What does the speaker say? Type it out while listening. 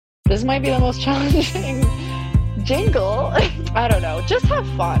This might be the most challenging jingle. I don't know. Just have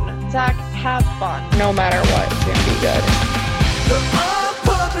fun. Zach, have fun. No matter what, it's going to be good. The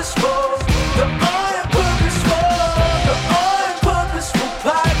Unpurposeful, the Unpurposeful, the Unpurposeful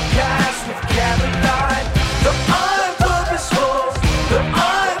Podcast with Caroline. The Unpurposeful, the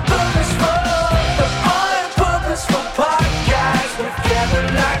Unpurposeful, the Unpurposeful Podcast with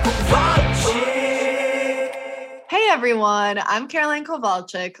Caroline Kowalczyk. Hey everyone, I'm Caroline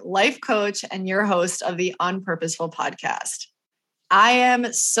Kowalczyk, life coach and your host of the Unpurposeful Podcast. I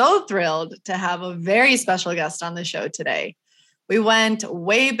am so thrilled to have a very special guest on the show today. We went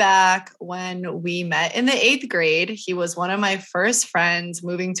way back when we met in the 8th grade. He was one of my first friends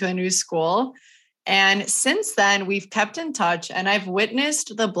moving to a new school. And since then, we've kept in touch and I've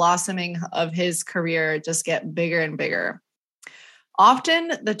witnessed the blossoming of his career just get bigger and bigger.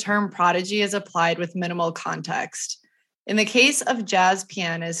 Often, the term prodigy is applied with minimal context. In the case of jazz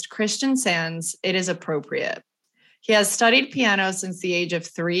pianist Christian Sands, it is appropriate. He has studied piano since the age of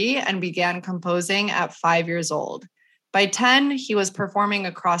 3 and began composing at 5 years old. By 10, he was performing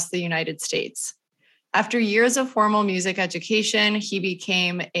across the United States. After years of formal music education, he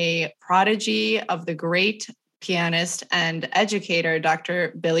became a prodigy of the great pianist and educator,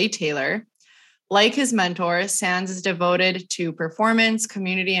 Dr. Billy Taylor. Like his mentor, Sands is devoted to performance,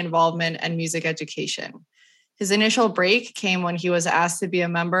 community involvement, and music education. His initial break came when he was asked to be a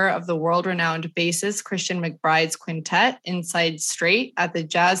member of the world-renowned bassist Christian McBride's quintet, Inside Straight, at the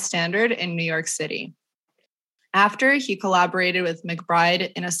Jazz Standard in New York City. After, he collaborated with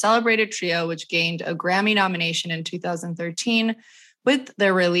McBride in a celebrated trio which gained a Grammy nomination in 2013 with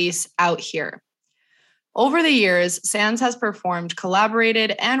their release Out Here. Over the years, Sands has performed,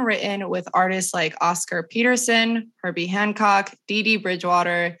 collaborated, and written with artists like Oscar Peterson, Herbie Hancock, Dee Dee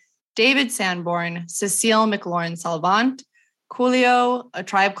Bridgewater, David Sanborn, Cecile McLaurin-Salvant, Coolio, A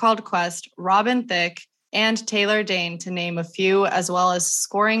Tribe Called Quest, Robin Thicke, and Taylor Dayne, to name a few, as well as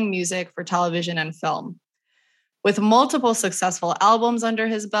scoring music for television and film. With multiple successful albums under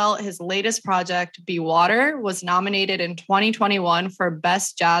his belt, his latest project, Be Water, was nominated in 2021 for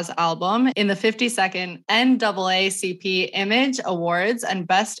Best Jazz Album in the 52nd NAACP Image Awards and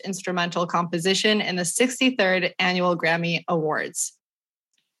Best Instrumental Composition in the 63rd Annual Grammy Awards.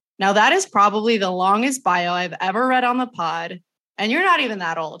 Now, that is probably the longest bio I've ever read on the pod, and you're not even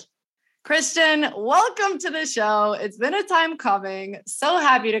that old. Christian, welcome to the show. It's been a time coming. So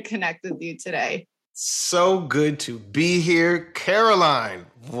happy to connect with you today. So good to be here. Caroline,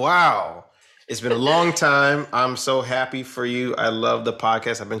 wow. It's been a long time. I'm so happy for you. I love the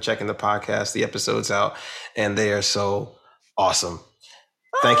podcast. I've been checking the podcast, the episodes out, and they are so awesome.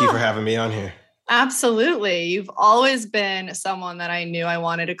 Thank you for having me on here. Absolutely. You've always been someone that I knew I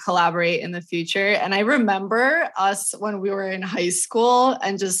wanted to collaborate in the future. And I remember us when we were in high school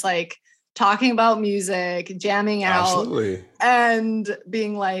and just like talking about music, jamming out, Absolutely. And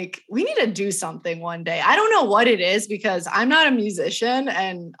being like, we need to do something one day. I don't know what it is because I'm not a musician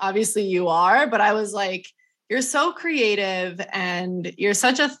and obviously you are, but I was like, you're so creative and you're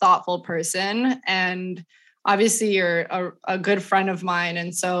such a thoughtful person. And obviously you're a good friend of mine.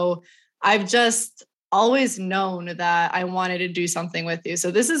 And so I've just always known that I wanted to do something with you. So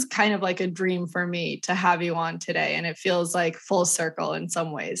this is kind of like a dream for me to have you on today. And it feels like full circle in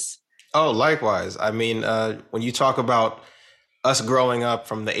some ways. Oh, likewise. I mean, when you talk about us growing up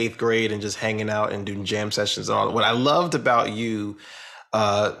from the 8th grade and just hanging out and doing jam sessions and all, what I loved about you,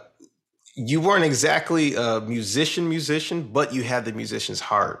 you weren't exactly a musician, but you had the musician's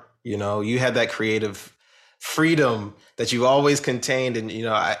heart. You know, you had that creative freedom that you always contained. And, you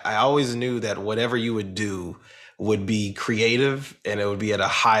know, I always knew that whatever you would do would be creative and it would be at a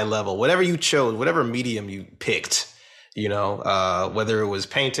high level, whatever you chose, whatever medium you picked, you know, whether it was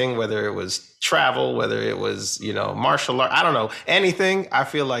painting, whether it was travel, whether it was, you know, martial art, I don't know, anything. I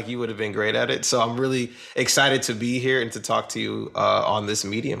feel like you would have been great at it. So I'm really excited to be here and to talk to you on this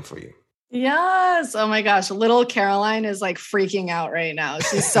medium for you. Yes. Oh my gosh. Little Caroline is like freaking out right now.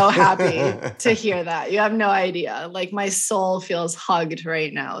 She's so happy to hear that. You have no idea. Like my soul feels hugged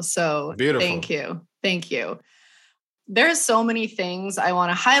right now. So Beautiful. Thank you. Thank you. There's so many things I want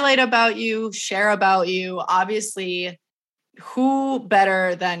to highlight about you, share about you. Obviously, who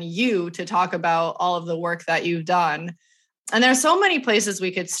better than you to talk about all of the work that you've done? And there's so many places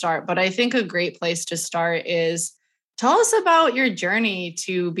we could start, but I think a great place to start is tell us about your journey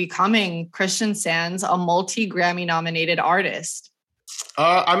to becoming Christian Sands, a multi-Grammy nominated artist.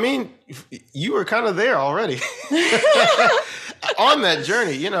 I mean, you were kind of there already on that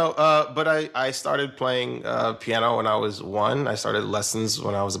journey, you know, but I started playing piano when I was 1. I started lessons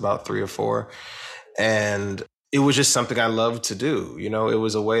when I was about 3 or 4. And it was just something I loved to do. You know, it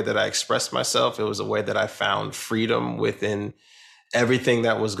was a way that I expressed myself. It was a way that I found freedom within everything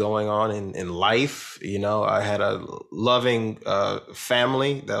that was going on in life. You know, I had a loving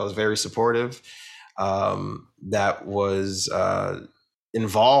family that was very supportive, that was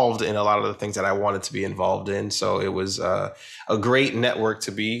involved in a lot of the things that I wanted to be involved in. So it was a great network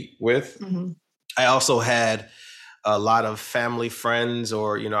to be with. Mhm. I also had a lot of family friends,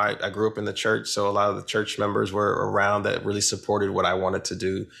 or, you know, I grew up in the church. So a lot of the church members were around that really supported what I wanted to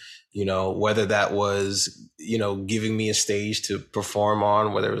do, you know, whether that was, you know, giving me a stage to perform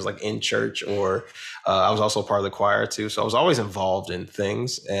on, whether it was like in church, or I was also part of the choir too. So I was always involved in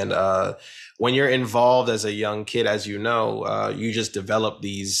things. And when you're involved as a young kid, as you know, you just develop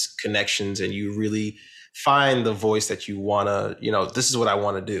these connections and you really find the voice that you want to, you know, this is what I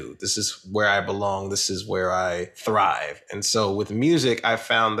want to do. This is where I belong. This is where I thrive. And so with music, I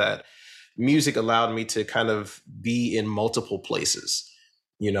found that music allowed me to kind of be in multiple places,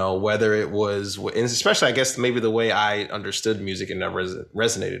 you know, whether it was, and especially, I guess, maybe the way I understood music and never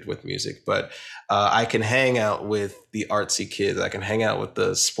resonated with music, but I can hang out with the artsy kids. I can hang out with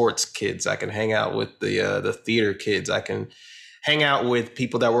the sports kids. I can hang out with the theater kids. I can hang out with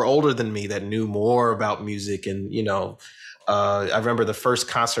people that were older than me that knew more about music. And, you know, I remember the first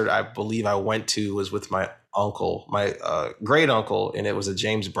concert I believe I went to was with my uncle, my great uncle, and it was a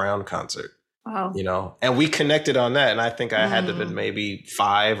James Brown concert. Wow. You know, and we connected on that. And I think I had to have been maybe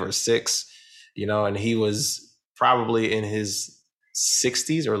 5 or 6, you know, and he was probably in his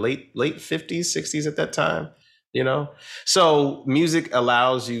 60s or late 50s, 60s at that time, you know. So music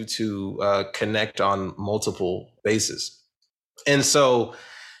allows you to connect on multiple bases. And so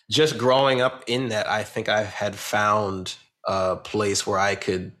just growing up in that, I think I had found a place where I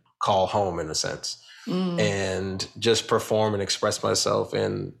could call home, in a sense. And just perform and express myself,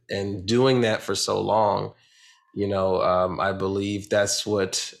 and doing that for so long, you know, I believe that's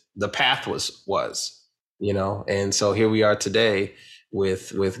what the path was, you know. And so here we are today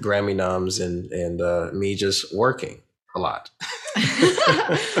with Grammy noms and me just working a lot.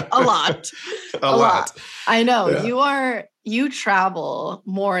 A lot. A lot. I know. Yeah. You travel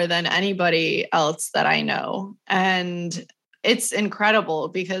more than anybody else that I know. And it's incredible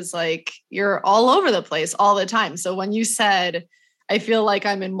because like you're all over the place all the time. So when you said, I feel like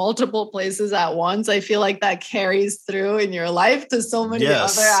I'm in multiple places at once, I feel like that carries through in your life to so many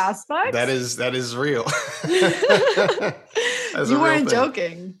other aspects. That is real. You weren't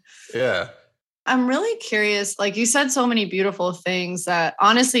joking. Yeah. I'm really curious. Like you said so many beautiful things that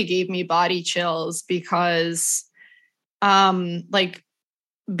honestly gave me body chills because like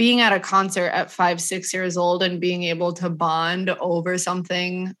being at a concert at 5, 6 years old and being able to bond over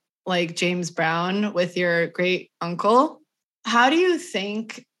something like James Brown with your great uncle. How do you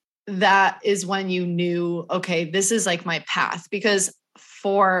think that is when you knew, okay, this is like my path? Because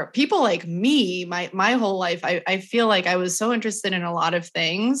for people like me, my whole life, I feel like I was so interested in a lot of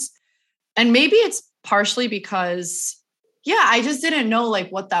things. And maybe it's partially because, yeah, I just didn't know like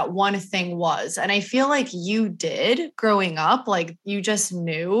what that one thing was. And I feel like you did growing up, like you just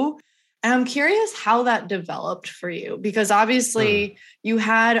knew. And I'm curious how that developed for you, because obviously you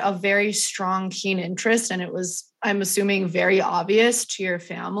had a very strong, keen interest and it was, I'm assuming, very obvious to your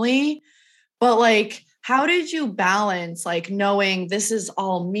family. But like, how did you balance like knowing this is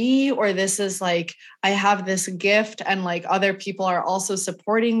all me, or this is like, I have this gift and like other people are also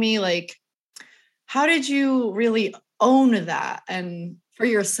supporting me? Like, how did you really own that and for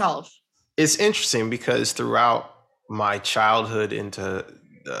yourself? It's interesting because throughout my childhood into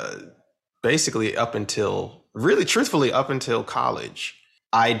basically up until, really truthfully, up until college,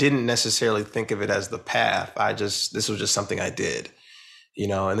 I didn't necessarily think of it as the path. This was just something I did, you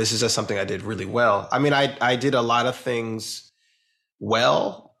know, and this is just something I did really well. I mean, I did a lot of things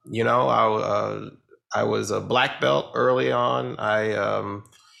well, you know. I was a black belt early on.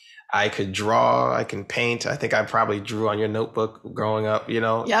 I could draw, I can paint. I think I probably drew on your notebook growing up, you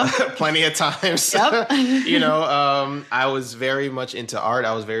know, plenty of times. Yep. You know, I was very much into art.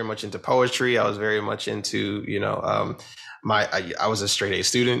 I was very much into poetry. I was very much into, you know, I was a straight A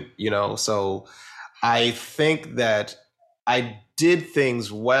student, you know, so I think that I did things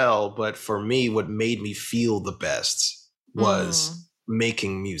well, but for me, what made me feel the best was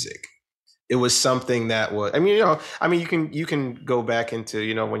making music. It was something that was, I mean, you know, I mean, you can go back into,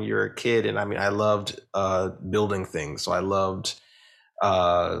 you know, when you're a kid, and I mean, I loved building things. So I loved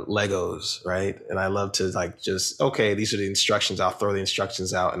Legos, right? And I love to like just, okay, these are the instructions. I'll throw the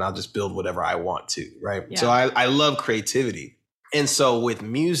instructions out and I'll just build whatever I want to, right? Yeah. So I love creativity. And so with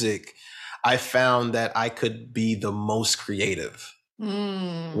music, I found that I could be the most creative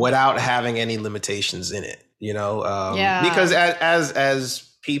without having any limitations in it. Because as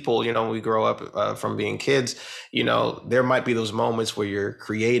people, we grow up from being kids, there might be those moments where you're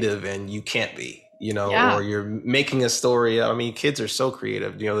creative and you can't be, or you're making a story. I mean, kids are so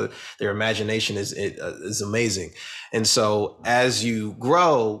creative, their imagination is amazing. And so as you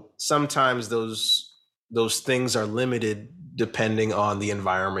grow, sometimes those things are limited depending on the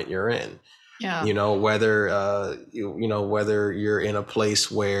environment you're in. Yeah. Whether you're in a place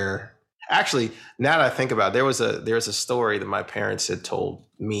where, actually, now that I think about it, there's a story that my parents had told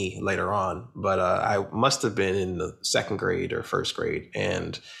me later on, but I must have been in the second grade or first grade,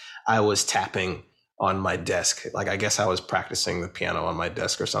 and I was tapping on my desk. Like, I guess I was practicing the piano on my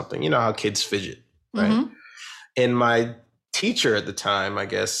desk or something. You know how kids fidget, right? Mm-hmm. And my teacher at the time, I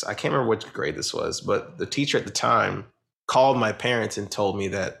guess, I can't remember which grade this was, but the teacher at the time called my parents and told me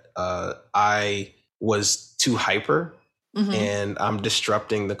that I was too hyper. Mm-hmm. And I'm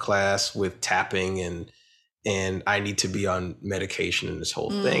disrupting the class with tapping and I need to be on medication and this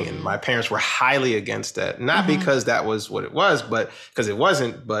whole thing. And my parents were highly against that. Not because that was what it was, but because it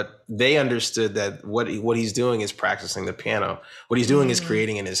wasn't, but they understood that what he's doing is practicing the piano. What he's doing is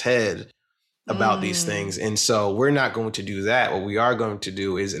creating in his head about these things. And so we're not going to do that. What we are going to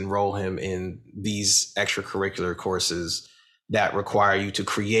do is enroll him in these extracurricular courses that require you to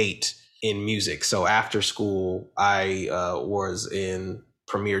create in music. So after school, I was in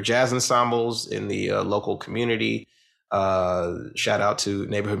premier jazz ensembles in the local community. Shout out to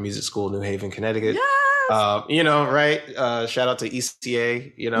Neighborhood Music School, New Haven, Connecticut. Yes! Right? Shout out to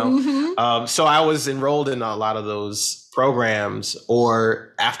ECA, So I was enrolled in a lot of those programs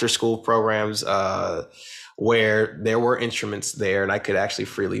or after school programs where there were instruments there and I could actually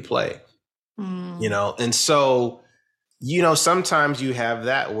freely play, and so sometimes you have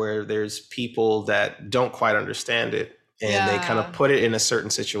that where there's people that don't quite understand it and they kind of put it in a certain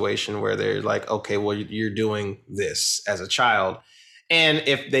situation where they're like, okay, well, you're doing this as a child. And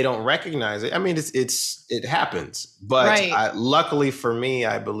if they don't recognize it, I mean, it happens. But luckily for me,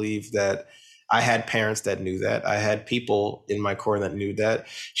 I believe that I had parents that knew that. I had people in my corner that knew that.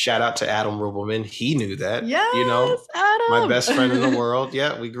 Shout out to Adam Rubelman. He knew that. Yes, Adam. My best friend in the world.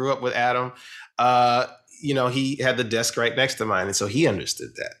 Yeah, we grew up with Adam. He had the desk right next to mine. And so he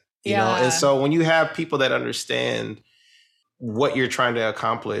understood that, you know? And so when you have people that understand what you're trying to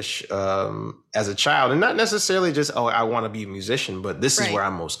accomplish as a child, and not necessarily just, I want to be a musician, but this is where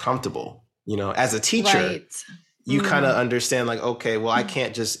I'm most comfortable, as a teacher, you kind of understand like, okay, well, I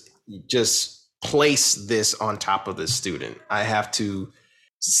can't just place this on top of this student. I have to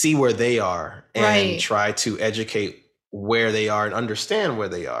see where they are and try to educate where they are and understand where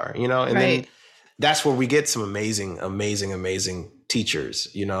they are, and then that's where we get some amazing, amazing, amazing teachers,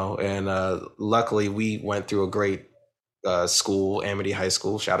 and luckily we went through a great school, Amity High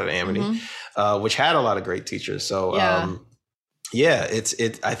School, shout out to Amity, which had a lot of great teachers. So I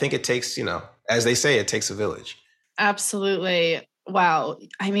think it takes, as they say, it takes a village. Absolutely. Wow.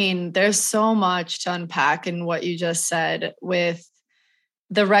 I mean, there's so much to unpack in what you just said with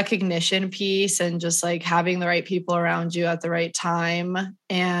the recognition piece and just like having the right people around you at the right time.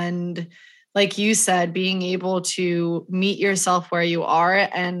 And like you said, being able to meet yourself where you are.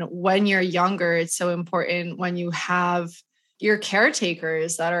 And when you're younger, it's so important when you have your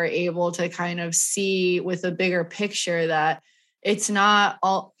caretakers that are able to kind of see with a bigger picture that it's not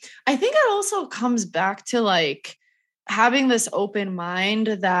all. I think it also comes back to like having this open mind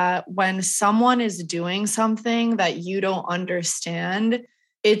that when someone is doing something that you don't understand,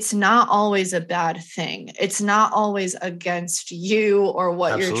 it's not always a bad thing. It's not always against you or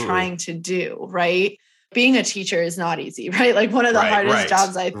what you're trying to do, right? Being a teacher is not easy, right? Like one of the hardest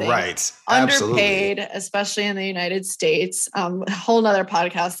jobs, I think. Right. Underpaid, especially in the United States. A whole nother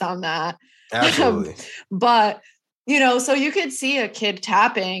podcast on that. Absolutely. But, so you could see a kid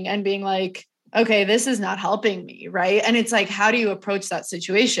tapping and being like, okay, this is not helping me, right? And it's like, how do you approach that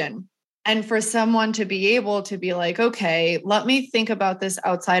situation? And for someone to be able to be like, okay, let me think about this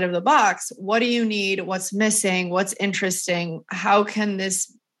outside of the box. What do you need? What's missing? What's interesting? How can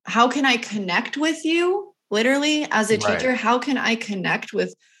I connect with you? Literally as a teacher, how can I connect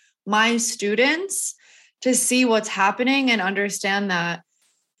with my students to see what's happening and understand that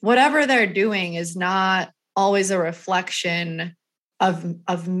whatever they're doing is not always a reflection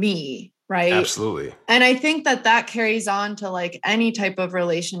of me. Right. Absolutely. And I think that carries on to like any type of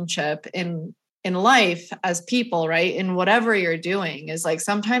relationship in life as people, right? In whatever you're doing is like,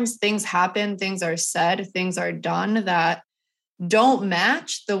 sometimes things happen, things are said, things are done that don't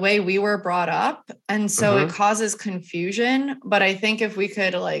match the way we were brought up. And so it causes confusion. But I think if we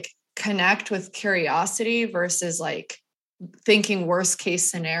could like connect with curiosity versus like thinking worst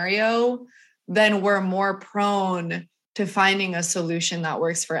case scenario, then we're more prone to finding a solution that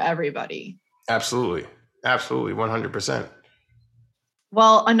works for everybody. Absolutely. Absolutely. 100%.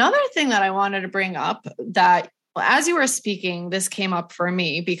 Well, another thing that I wanted to bring up that as you were speaking, this came up for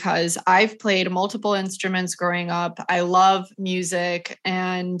me because I've played multiple instruments growing up. I love music.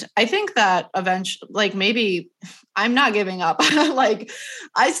 And I think that eventually, like maybe I'm not giving up. Like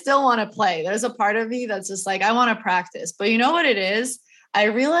I still want to play. There's a part of me that's just like, I want to practice. But you know what it is? I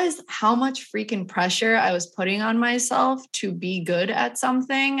realized how much freaking pressure I was putting on myself to be good at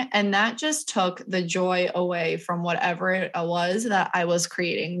something. And that just took the joy away from whatever it was that I was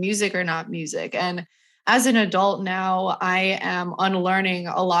creating, music or not music. And as an adult now, I am unlearning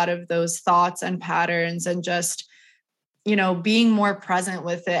a lot of those thoughts and patterns and just, being more present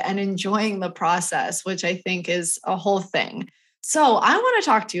with it and enjoying the process, which I think is a whole thing. So I want to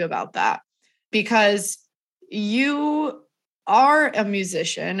talk to you about that because you are a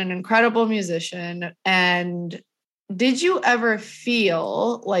musician, an incredible musician. And did you ever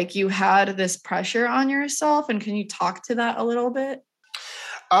feel like you had this pressure on yourself? And can you talk to that a little bit?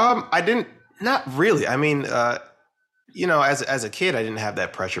 I didn't, not really. I mean, as a kid, I didn't have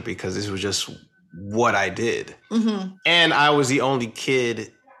that pressure because this was just what I did. Mm-hmm. And I was the only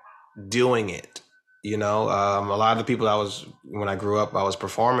kid doing it. A lot of the people when I grew up, I was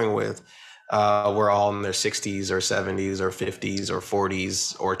performing with, were all in their 60s or 70s or 50s or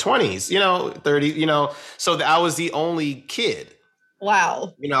 40s or 20s, 30s, so I was the only kid.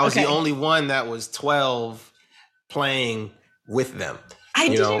 Wow. I was the only one that was 12 playing with them. I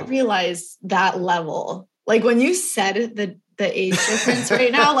didn't realize that level. Like when you said the age difference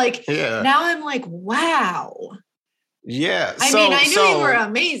right now, like now I'm like, wow. Yeah. I mean, I knew you were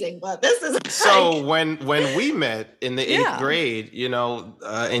amazing, but this is so when we met in the 8th grade,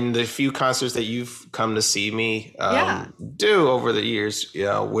 in the few concerts that you've come to see me do over the years,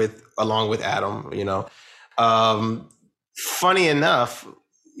 along with Adam, funny enough,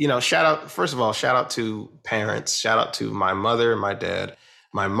 shout out to parents, shout out to my mother and my dad,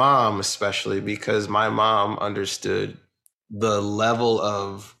 my mom especially, because my mom understood the level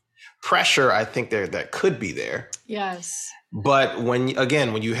of pressure I think that could be there. Yes. But when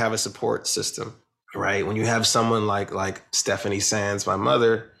you have a support system, right? When you have someone like Stephanie Sands, my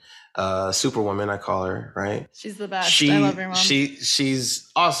mother, Superwoman, I call her, right? She's the best. I love your mom.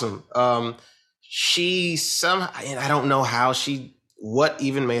 She's awesome. And I don't know what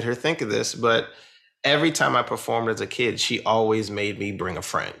even made her think of this, but every time I performed as a kid, she always made me bring a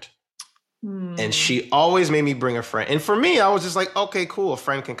friend. And she always made me bring a friend. And for me, I was just like, okay, cool. A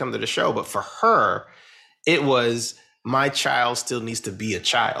friend can come to the show. But for her, it was my child still needs to be a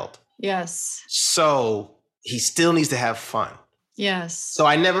child. Yes. So he still needs to have fun. Yes. So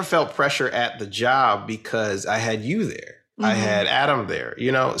I never felt pressure at the job because I had you there. Mm-hmm. I had Adam there,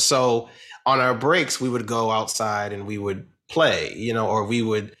 So on our breaks, we would go outside and we would play, or we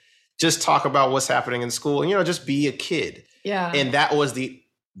would just talk about what's happening in school and, just be a kid. Yeah. And that was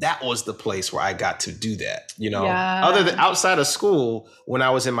the place where I got to do that, other than outside of school, when I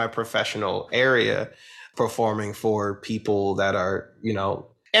was in my professional area performing for people that are,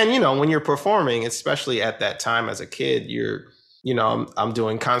 and, when you're performing, especially at that time as a kid, I'm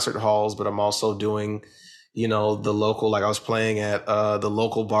doing concert halls, but I'm also doing, the local, like I was playing at the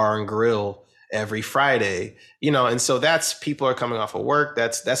local bar and grill every Friday, and so that's people are coming off of work.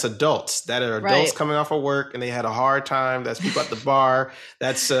 That's adults Right. coming off of work and they had a hard time. That's people at the bar.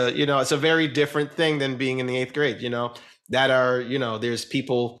 That's, it's a very different thing than being in the 8th grade, that are, there's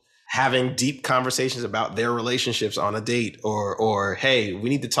people having deep conversations about their relationships on a date or, hey, we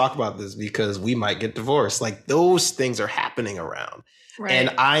need to talk about this because we might get divorced. Like those things are happening around. Right.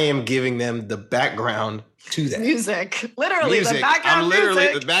 And I am giving them the background to that. Music. Literally the background music. I'm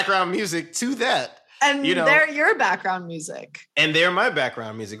literally the background music to that. And they're your background music. And they're my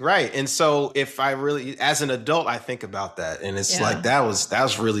background music, right. And so if I really, as an adult, I think about that. And it's like, that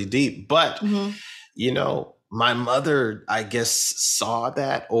was really deep. But, my mother, I guess, saw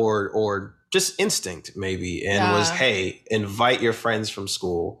that or just instinct maybe and was, hey, invite your friends from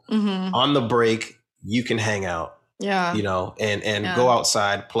school. Mm-hmm. On the break, you can hang out. Yeah. And go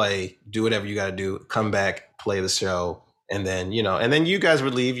outside, play, do whatever you got to do, come back, play the show. And then, and then you guys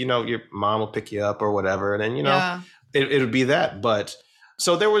would leave, your mom will pick you up or whatever. And then, it would be that. But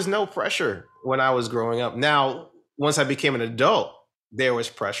so there was no pressure when I was growing up. Now, once I became an adult, there was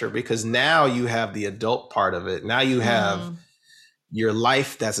pressure because now you have the adult part of it. Now you have your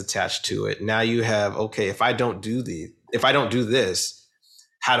life that's attached to it. Now you have, okay, if I don't do this,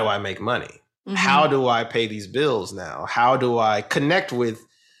 how do I make money? Mm-hmm. How do I pay these bills now? How do I connect with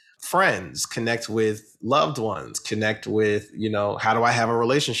friends, connect with loved ones, connect with, how do I have a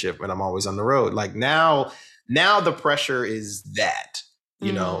relationship when I'm always on the road? Like now the pressure is that,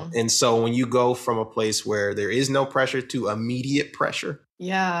 and so when you go from a place where there is no pressure to immediate pressure,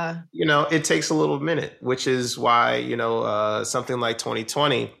 it takes a little minute, which is why, something like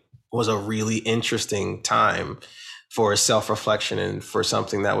 2020 was a really interesting time for self-reflection and for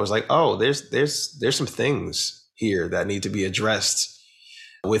something that was like, oh, there's some things here that need to be addressed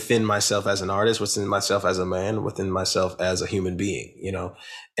within myself as an artist, within myself as a man, within myself as a human being,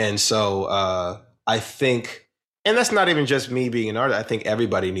 And so I think, and that's not even just me being an artist, I think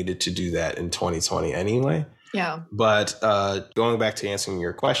everybody needed to do that in 2020 anyway. Yeah. But going back to answering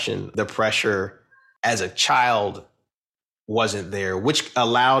your question, the pressure as a child wasn't there, which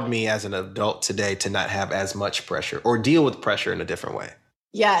allowed me as an adult today to not have as much pressure or deal with pressure in a different way.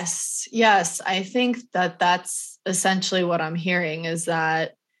 Yes. I think that that's essentially what I'm hearing, is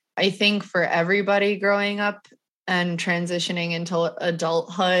that I think for everybody growing up and transitioning into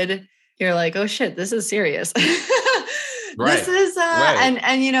adulthood, you're like, oh shit, this is serious. Right. This is, right.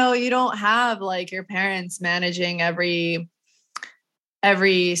 and you don't have like your parents managing every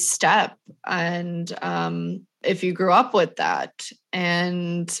step. And, if you grew up with that,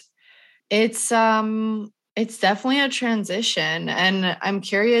 and it's definitely a transition. And I'm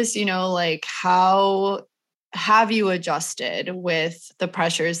curious, like, how have you adjusted with the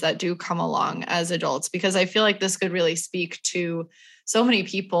pressures that do come along as adults? Because I feel like this could really speak to so many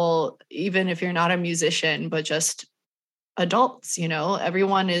people, even if you're not a musician, but just adults,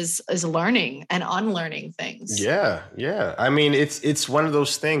 everyone is learning and unlearning things. Yeah. I mean, it's one of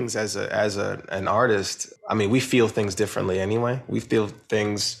those things as an artist. I mean, we feel things differently anyway. We feel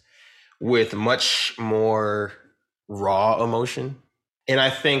things with much more raw emotion. And I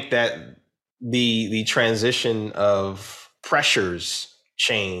think that the transition of pressures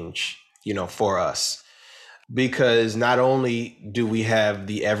change, for us. Because not only do we have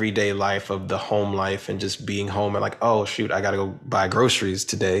the everyday life of the home life and just being home and like, oh, shoot, I got to go buy groceries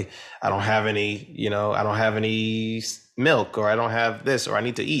today. I don't have any milk, or I don't have this, or I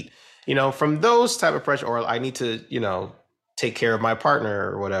need to eat, from those type of pressure, or I need to, take care of my partner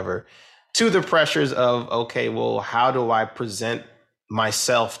or whatever, to the pressures of, okay, well, how do I present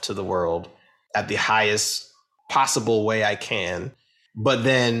myself to the world at the highest possible way I can? But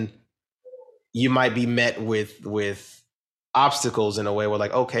then you might be met with obstacles in a way where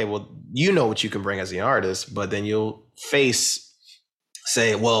like, okay, well, what you can bring as an artist, but then you'll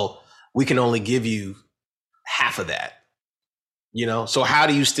say, well, we can only give you half of that, So how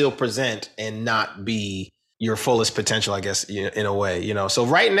do you still present and not be your fullest potential, I guess, in a way, So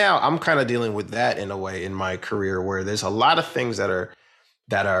right now I'm kind of dealing with that in a way in my career, where there's a lot of things that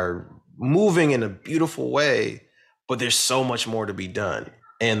are moving in a beautiful way, but there's so much more to be done.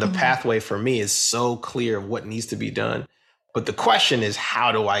 And the pathway for me is so clear of what needs to be done. But the question is,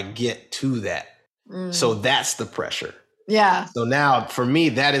 how do I get to that? So that's the pressure. Yeah. So now for me,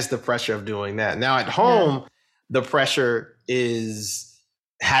 that is the pressure of doing that. Now at home, the pressure is,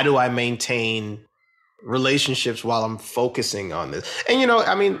 how do I maintain relationships while I'm focusing on this? And,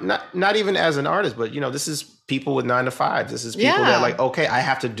 I mean, not even as an artist, but, this is people with 9 to 5. This is people that like, okay, I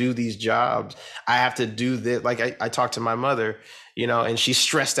have to do these jobs. I have to do this. Like I talked to my mother, and she's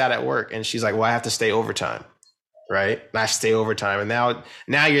stressed out at work, and she's like, well, I have to stay overtime. Right. And I stay overtime. And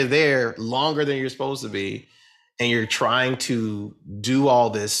now you're there longer than you're supposed to be. And you're trying to do all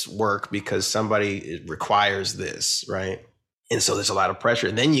this work because somebody requires this. Right. And so there's a lot of pressure.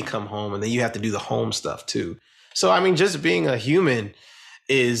 And then you come home, and then you have to do the home stuff too. So, I mean, just being a human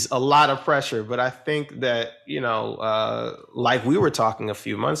is a lot of pressure. But I think that, like we were talking a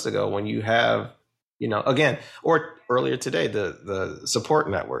few months ago, when you have, again, or earlier today, the support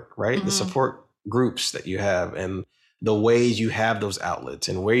network, right? The support groups that you have, and the ways you have those outlets,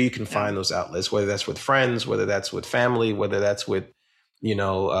 and where you can find those outlets, whether that's with friends, whether that's with family, whether that's with,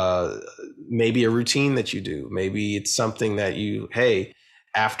 maybe a routine that you do. Maybe it's something that hey,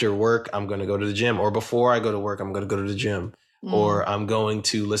 after work, I'm going to go to the gym, or before I go to work, I'm going to go to the gym, or I'm going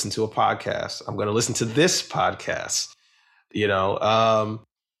to listen to a podcast. I'm going to listen to this podcast,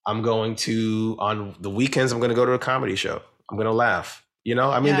 I'm going to, on the weekends, I'm going to go to a comedy show. I'm going to laugh.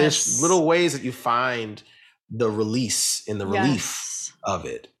 I mean, there's little ways that you find the release and the relief of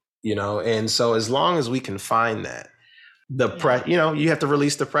it, and so as long as we can find that, you have to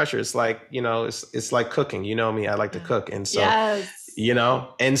release the pressure. It's like, it's like cooking, me, I like to cook. And so,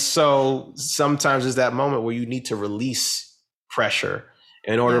 and so sometimes there's that moment where you need to release pressure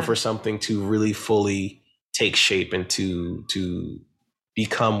in order for something to really fully take shape and to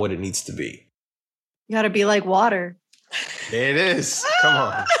become what it needs to be. You got to be like water. There it is. Come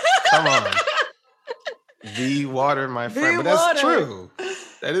on. Come on. Be water, my friend. But that's true.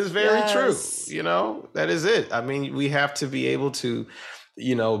 That is very true. You know, that is it. I mean, we have to be able to,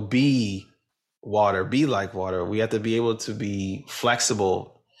 you know, be water, be like water. We have to be able to be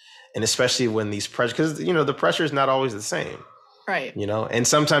flexible. And especially when these pressures, because, you know, the pressure is not always the same. Right. You know, and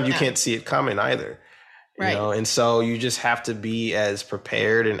sometimes you can't see it coming either. You Right. know, and so you just have to be as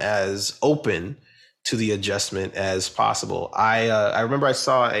prepared and as open to the adjustment as possible. I remember I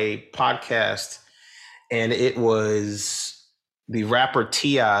saw a podcast, and it was the rapper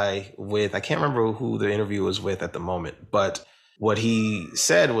T.I. with, I can't remember who the interview was with at the moment, but what he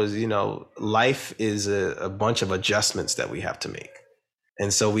said was, you know, life is a bunch of adjustments that we have to make.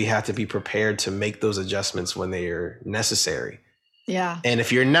 And so we have to be prepared to make those adjustments when they are necessary. Yeah. And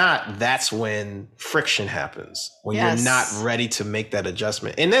if you're not, that's when friction happens, when you're not ready to make that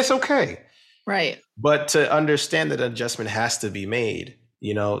adjustment. And that's okay. Right. But to understand that adjustment has to be made,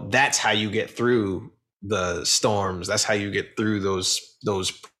 you know, that's how you get through the storms. That's how you get through those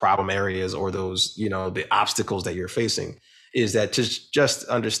problem areas, or those, you know, the obstacles that you're facing, is that just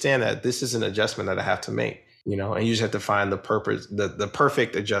understand that this is an adjustment that I have to make, you know, and you just have to find the purpose, the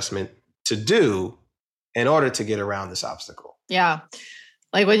perfect adjustment to do in order to get around this obstacle. Yeah.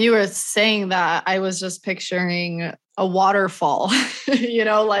 Like when you were saying that, I was just picturing a waterfall, you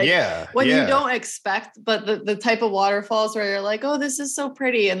know, like when you don't expect, but the type of waterfalls where you're like, oh, this is so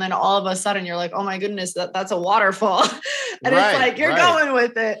pretty. And then all of a sudden you're like, oh my goodness, that's a waterfall. And it's like, you're going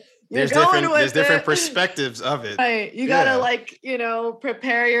with it. There's different perspectives of it. Right. You got to like, you know,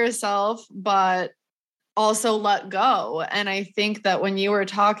 prepare yourself, but also let go. And I think that when you were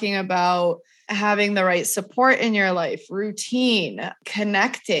talking about having the right support in your life, routine,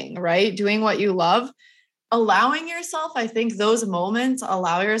 connecting, right? Doing what you love, allowing yourself, I think those moments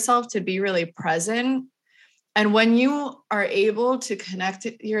allow yourself to be really present. And when you are able to connect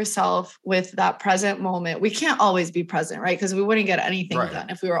yourself with that present moment, we can't always be present, right? Because we wouldn't get anything done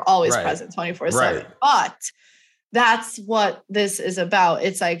if we were always present 24/7. But that's what this is about.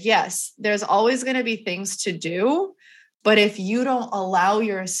 It's like, yes, there's always going to be things to do, but if you don't allow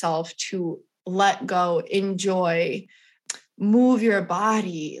yourself to let go, enjoy, move your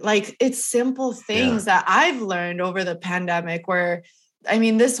body, like it's simple things that I've learned over the pandemic where, I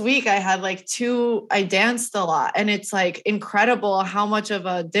mean, this week I had I danced a lot, and it's like incredible how much of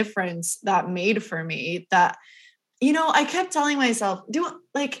a difference that made for me. That, you know, I kept telling myself, do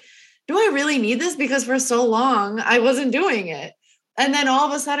I really need this? Because for so long I wasn't doing it. And then all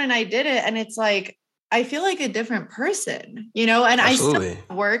of a sudden I did it. And it's like, I feel like a different person, you know, and Absolutely. I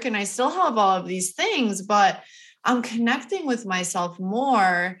still work and I still have all of these things, but I'm connecting with myself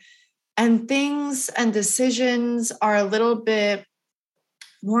more, and things and decisions are a little bit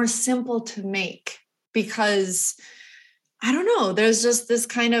more simple to make, because I don't know, there's just this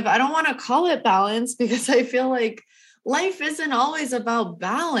kind of, I don't want to call it balance, because I feel like life isn't always about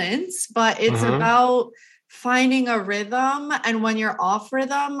balance, but it's about finding a rhythm. And when you're off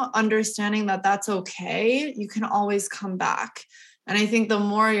rhythm, understanding that that's okay, you can always come back. And I think the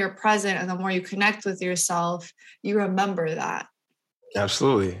more you're present and the more you connect with yourself, you remember that.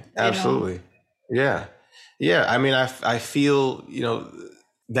 Absolutely. Absolutely. You know? Yeah. I mean, I feel, you know,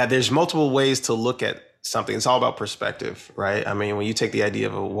 that there's multiple ways to look at something. It's all about perspective, right? I mean, when you take the idea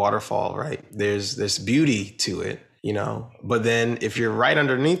of a waterfall, right, there's this beauty to it, you know, but then if you're right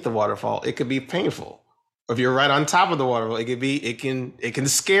underneath the waterfall, it could be painful. If you're right on top of the waterfall, it can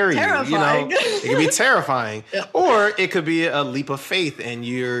scare terrifying. You, you know, it can be terrifying, or it could be a leap of faith, and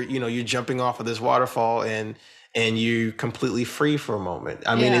you're jumping off of this waterfall and you're completely free for a moment.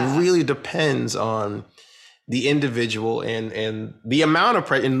 I mean, it really depends on the individual and the amount of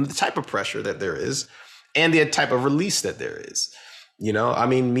pressure and the type of pressure that there is, and the type of release that there is. You know, I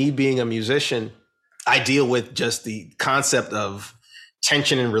mean, me being a musician, I deal with just the concept of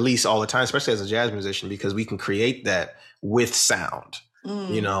tension and release all the time, especially as a jazz musician, because we can create that with sound.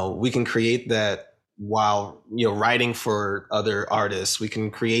 You know, we can create that while, you know, writing for other artists. We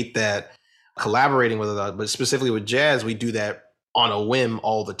can create that collaborating with others, but specifically with jazz, we do that on a whim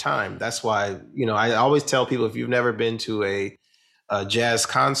all the time. That's why, you know, I always tell people, if you've never been to a jazz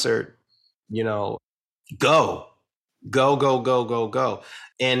concert, you know, go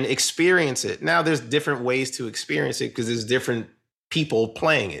and experience it. Now there's different ways to experience it, because there's different people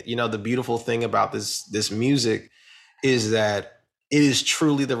playing it. You know, the beautiful thing about this music is that it is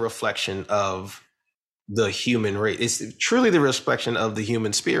truly the reflection of the human race. It's truly the reflection of the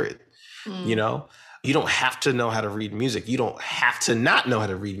human spirit. You know, you don't have to know how to read music. You don't have to not know how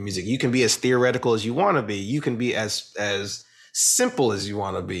to read music. You can be as theoretical as you want to be. You can be as simple as you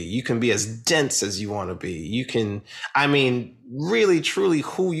want to be. You can be as dense as you want to be. You can, I mean, really, truly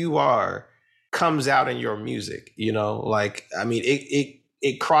who you are comes out in your music, you know, like, I mean,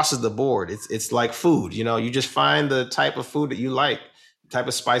 it crosses the board. It's like food, you know, you just find the type of food that you like, the type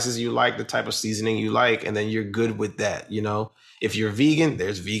of spices you like, the type of seasoning you like, and then you're good with that, you know. If you're vegan,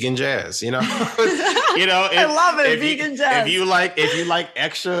 there's vegan jazz, you know. You know, I love it, vegan jazz. If you like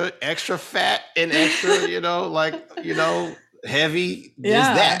extra fat and extra, you know, like, you know, heavy, there's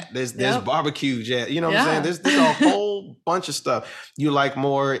that. There's barbecue jazz, you know what I'm saying? There's a whole bunch of stuff. You like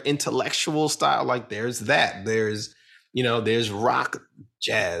more intellectual style, like there's that. There's, you know, there's rock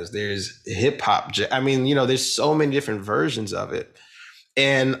jazz, there's hip hop jazz. I mean, you know, there's so many different versions of it.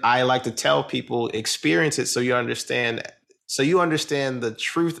 And I like to tell people, experience it so you understand the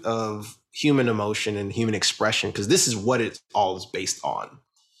truth of human emotion and human expression, because this is what it all is based on.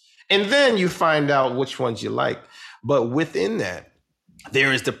 And then you find out which ones you like. But within that,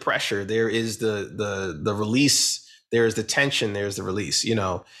 there is the pressure, there is the release, there is the tension, there's the release, you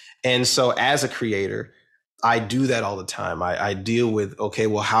know. And so as a creator, I do that all the time. I deal with, okay,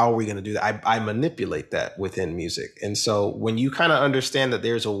 well, how are we going to do that? I manipulate that within music. And so when you kind of understand that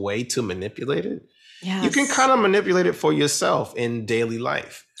there's a way to manipulate it, you can kind of manipulate it for yourself in daily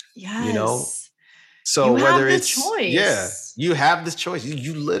life. Yes. You know? So you whether have it's the choice. Yeah, you have this choice.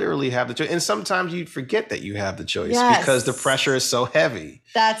 You literally have the choice. And sometimes you forget that you have the choice because the pressure is so heavy.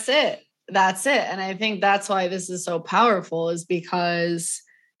 That's it. And I think that's why this is so powerful, is because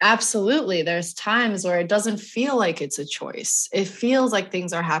absolutely there's times where it doesn't feel like it's a choice. It feels like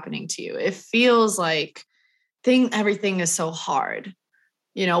things are happening to you. It feels like everything is so hard.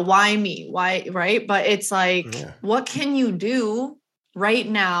 You know, why me? Why, right? But it's like, what can you do right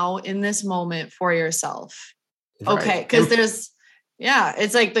now in this moment for yourself? Right. Okay, because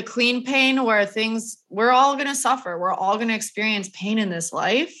it's like the clean pain where we're all going to suffer. We're all going to experience pain in this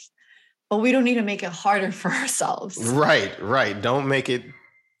life, but we don't need to make it harder for ourselves. Right. Don't make it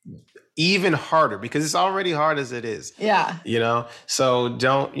even harder because it's already hard as it is. Yeah. You know, so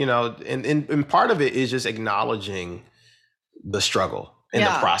don't, you know, and part of it is just acknowledging the struggle in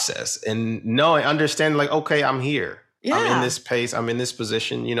the process and understand like, okay, I'm here. Yeah. I'm in this pace. I'm in this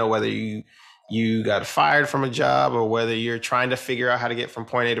position, you know, whether you got fired from a job or whether you're trying to figure out how to get from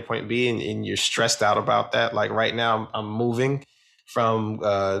point A to point B and you're stressed out about that. Like right now I'm moving from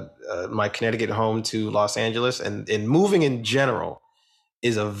my Connecticut home to Los Angeles, and moving in general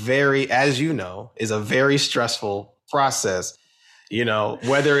is a very stressful process. You know,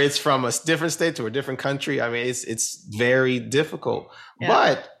 whether it's from a different state to a different country, I mean, it's very difficult. Yeah.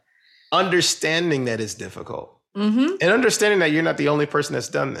 But understanding that it's difficult and understanding that you're not the only person that's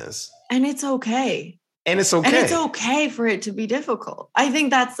done this. And it's okay. And it's okay for it to be difficult. I think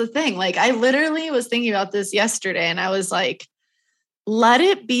that's the thing. Like, I literally was thinking about this yesterday and I was like, let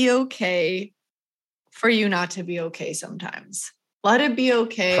it be okay for you not to be okay sometimes. Let it be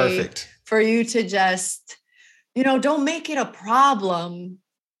okay for you to just, you know, don't make it a problem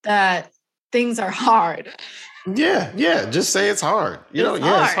that things are hard. Yeah. Just say it's hard.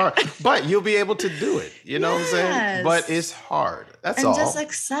 It's hard. But you'll be able to do it. You know what I'm saying? But it's hard. That's all. And just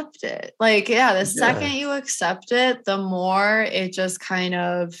accept it. Like, the second you accept it, the more it just kind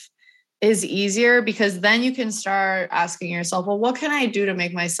of is easier, because then you can start asking yourself, well, what can I do to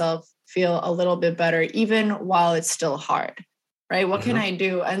make myself feel a little bit better, even while it's still hard, right? What can I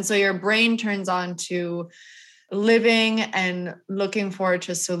do? And so your brain turns on to living and looking forward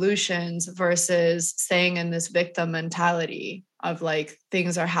to solutions versus staying in this victim mentality of like,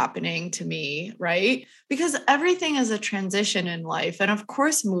 things are happening to me, right? Because everything is a transition in life. And of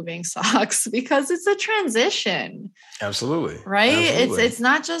course, moving sucks because it's a transition. Absolutely. Right? Absolutely. It's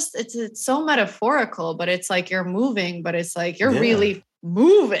not just, it's so metaphorical, but it's like you're moving, but it's like you're really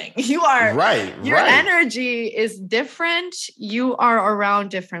moving. You are your energy is different. You are around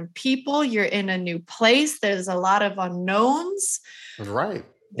different people. You're in a new place. There's a lot of unknowns.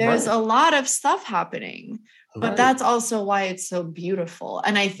 There's a lot of stuff happening. But that's also why it's so beautiful.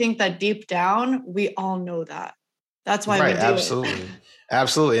 And I think that deep down, we all know that. That's why we do it.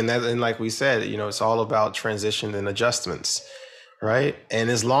 Absolutely. And like we said, you know, it's all about transition and adjustments, right? And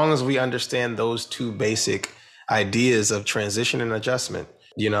as long as we understand those two basic ideas of transition and adjustment,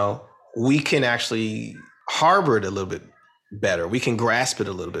 you know, we can actually harbor it a little bit better. We can grasp it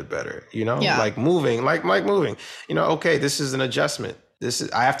a little bit better, you know, like moving, like moving, you know, okay, this is an adjustment.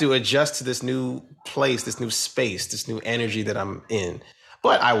 I have to adjust to this new place, this new space, this new energy that I'm in,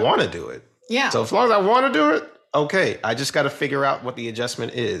 but I want to do it. Yeah. So as long as I want to do it, okay, I just got to figure out what the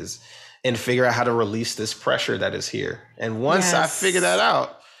adjustment is and figure out how to release this pressure that is here. And once I figure that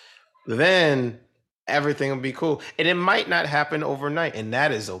out, then everything will be cool. And it might not happen overnight, and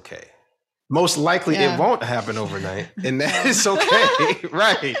that is okay. Most likely it won't happen overnight, and that is okay.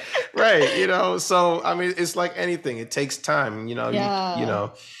 Right. You know, so I mean, it's like anything. It takes time, you know,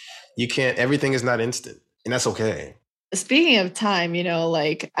 you can't, everything is not instant, and that's okay. Speaking of time, you know,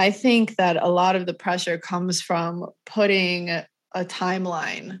 like I think that a lot of the pressure comes from putting a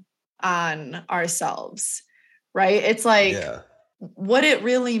timeline on ourselves, right? It's like, would it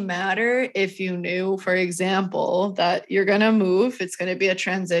really matter if you knew, for example, that you're going to move, it's going to be a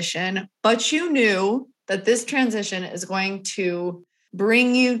transition, but you knew that this transition is going to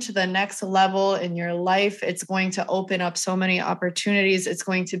bring you to the next level in your life. It's going to open up so many opportunities. It's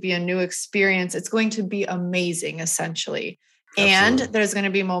going to be a new experience. It's going to be amazing, essentially. Absolutely. And there's going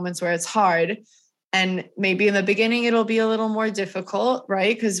to be moments where it's hard. And maybe in the beginning, it'll be a little more difficult,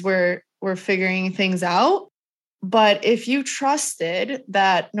 right? Because we're figuring things out. But if you trusted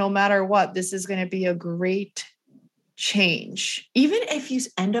that no matter what, this is going to be a great change, even if you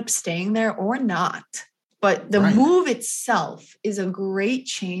end up staying there or not, but the move itself is a great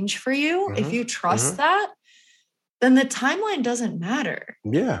change for you. If you trust that, then the timeline doesn't matter.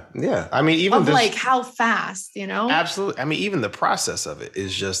 Yeah. I mean, even like how fast, you know? Absolutely. I mean, even the process of it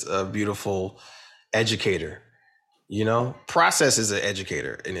is just a beautiful educator. You know, process is an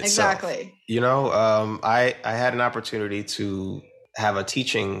educator in itself. Exactly. You know, I had an opportunity to have a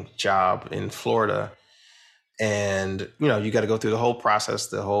teaching job in Florida, and, you know, you got to go through the whole process,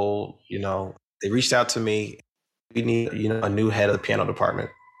 they reached out to me. We need, a new head of the piano department.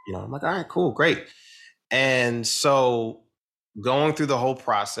 You know, I'm like, all right, cool, great. And so going through the whole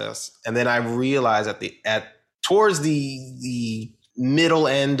process, and then I realized towards the middle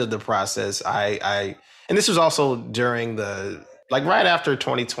end of the process, and this was also during right after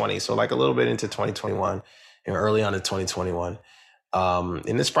 2020. So like a little bit into 2021 and early on in 2021.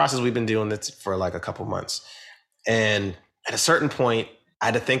 In this process, we've been doing this for like a couple months. And at a certain point, I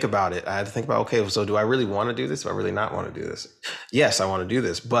had to think about it. I had to think about, okay, so do I really want to do this? Do I really not want to do this? Yes, I want to do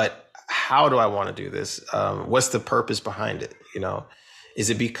this, but how do I want to do this? What's the purpose behind it? You know, is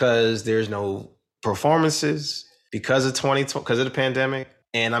it because there's no performances because of the pandemic,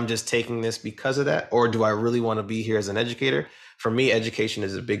 and I'm just taking this because of that? Or do I really want to be here as an educator? For me, education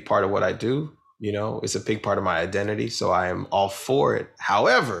is a big part of what I do. You know, it's a big part of my identity. So I am all for it.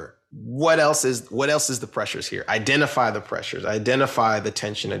 However, what else is the pressures here? Identify the pressures, identify the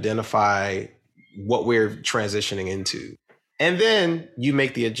tension, identify what we're transitioning into. And then you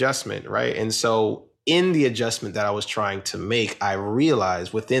make the adjustment, right? And so in the adjustment that I was trying to make, I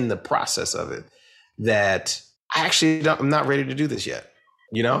realized within the process of it that I'm not ready to do this yet.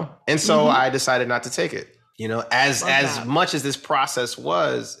 You know? And so I decided not to take it, you know, as much as this process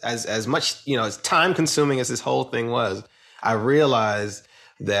was, as much, as time consuming as this whole thing was, I realized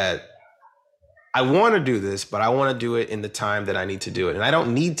that I want to do this, but I want to do it in the time that I need to do it. And I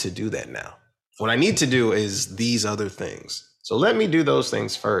don't need to do that now. What I need to do is these other things. So let me do those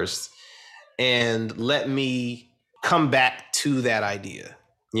things first, and let me come back to that idea,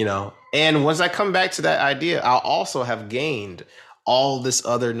 And once I come back to that idea, I'll also have gained all this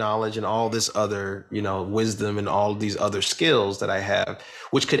other knowledge and all this other, wisdom and all these other skills that I have,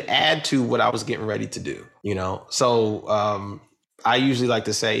 which could add to what I was getting ready to do, So I usually like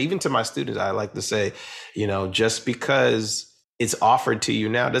to say, even to my students, I like to say, just because it's offered to you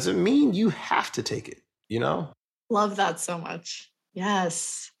now doesn't mean you have to take it, Love that so much.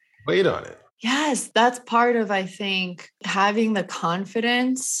 Yes. Wait on it. Yes. That's part of, I think, having the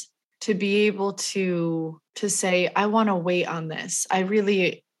confidence to be able to say, I want to wait on this. I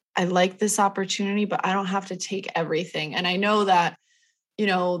like this opportunity, but I don't have to take everything. And I know that,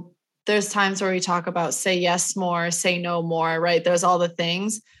 there's times where we talk about say yes more, say no more, right? There's all the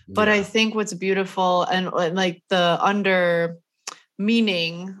things. But I think what's beautiful and like the under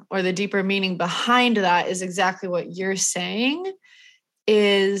meaning or the deeper meaning behind that is exactly what you're saying,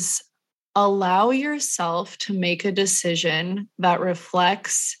 is allow yourself to make a decision that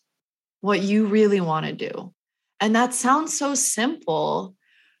reflects what you really want to do. And that sounds so simple,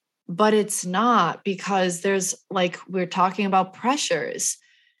 but it's not, because there's, like, we're talking about pressures.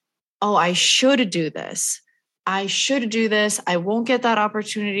 Oh, I should do this. I should do this. I won't get that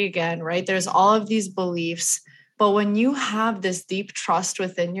opportunity again, right? There's all of these beliefs. But when you have this deep trust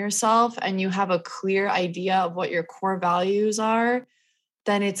within yourself and you have a clear idea of what your core values are,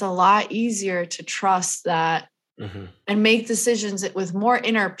 then it's a lot easier to trust that and make decisions with more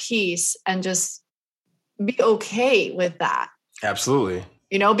inner peace and just be okay with that. Absolutely.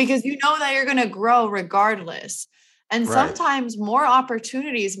 Because that you're going to grow regardless. And sometimes more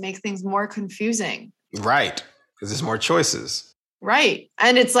opportunities make things more confusing. Right. Because there's more choices. Right.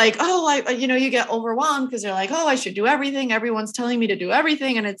 And it's like, oh, you get overwhelmed because you're like, oh, I should do everything. Everyone's telling me to do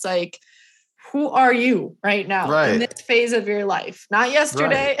everything. And it's like, who are you right now in this phase of your life? Not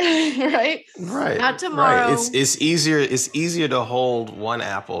yesterday, right? Right. Not tomorrow. Right. It's easier to hold one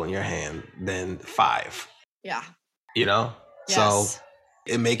apple in your hand than 5. Yeah. You know? Yes.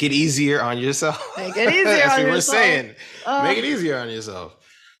 So make it easier on yourself. Make it easier on yourself. We're saying. Make it easier on yourself.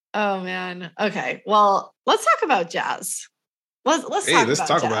 Oh man. Okay. Well, let's talk about jazz. Let's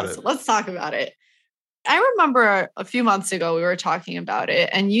talk about it. Let's talk about it. I remember a few months ago, we were talking about it,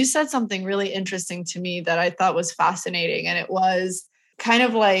 and you said something really interesting to me that I thought was fascinating. And it was kind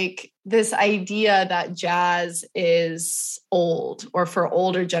of like this idea that jazz is old or for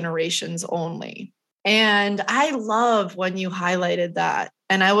older generations only. And I love when you highlighted that.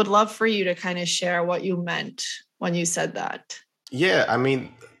 And I would love for you to kind of share what you meant when you said that. Yeah. I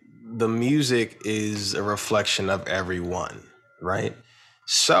mean, the music is a reflection of everyone, right?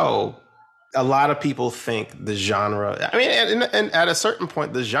 So a lot of people think the genre, I mean, and at a certain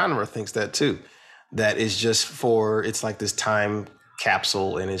point, the genre thinks that too, that is just it's like this time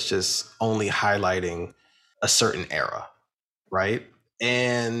capsule and it's just only highlighting a certain era, right?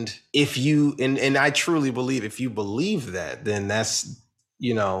 And if you, and I truly believe if you believe that, then that's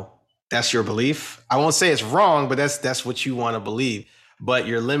your belief. I won't say it's wrong, but that's what you want to believe, but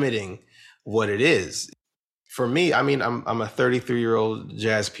you're limiting what it is. For me, I mean, I'm a 33-year-old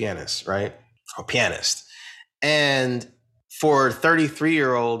jazz pianist, right? A pianist. And for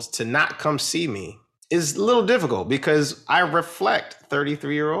 33-year-olds to not come see me is a little difficult because I reflect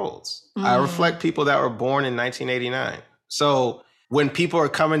 33-year-olds. I reflect people that were born in 1989. So when people are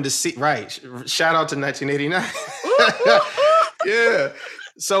coming to see, right, shout out to 1989. Yeah.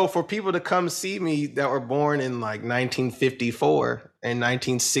 So for people to come see me that were born in like 1954 and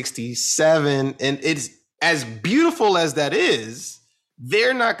 1967, and it's as beautiful as that is,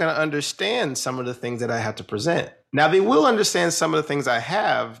 they're not going to understand some of the things that I have to present. Now, they will understand some of the things I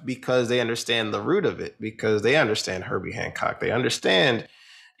have because they understand the root of it, because they understand Herbie Hancock. They understand,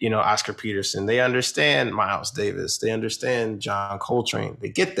 Oscar Peterson. They understand Miles Davis. They understand John Coltrane. They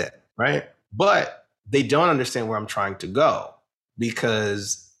get that, right? But they don't understand where I'm trying to go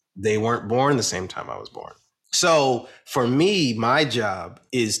because they weren't born the same time I was born. So for me, my job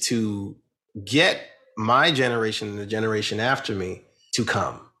is to get my generation and the generation after me to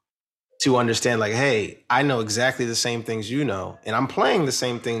come, to understand like, hey, I know exactly the same things you know, and I'm playing the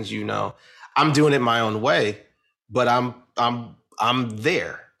same things you know. I'm doing it my own way, but I'm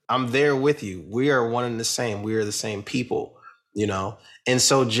there. I'm there with you. We are one and the same. We are the same people, And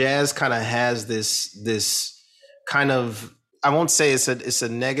so jazz kind of has this kind of, I won't say it's a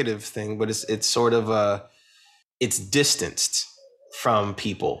negative thing, but it's sort of it's distanced from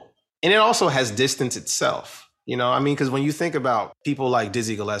people. And it also has distance itself, because when you think about people like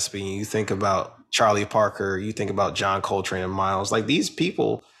Dizzy Gillespie, you think about Charlie Parker, you think about John Coltrane and Miles, like these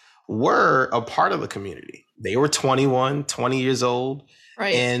people were a part of the community. They were 21, 20 years old.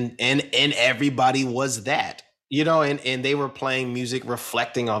 Right. And everybody was that, and they were playing music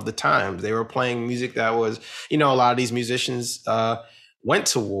reflecting of the times. They were playing music that was, a lot of these musicians went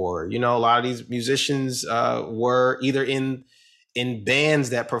to war. A lot of these musicians were either in bands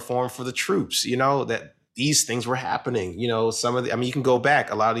that performed for the troops, that these things were happening. You can go back.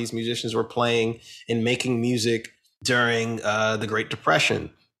 A lot of these musicians were playing and making music during the Great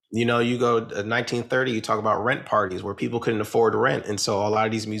Depression. You go to 1930, you talk about rent parties where people couldn't afford rent. And so a lot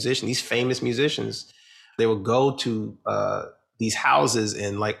of these musicians, these famous musicians, they would go to these houses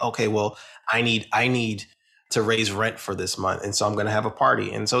and like, okay, well, I need to raise rent for this month. And so I'm going to have a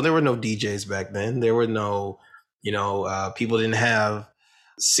party. And so there were no DJs back then. There were no, people didn't have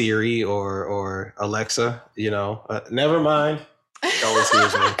Siri or Alexa, never mind. She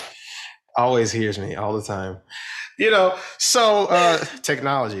always hears me all the time. So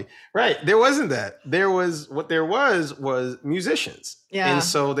technology, right? There wasn't that. There was musicians. Yeah. And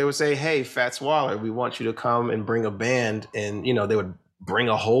so they would say, hey, Fats Waller, we want you to come and bring a band. And, they would bring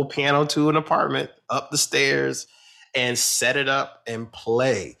a whole piano to an apartment up the stairs and set it up and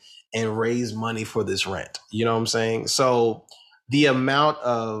play and raise money for this rent. You know what I'm saying? So the amount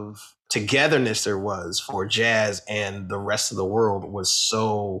of togetherness there was for jazz and the rest of the world was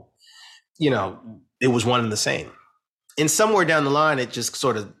so, it was one and the same. And somewhere down the line, it just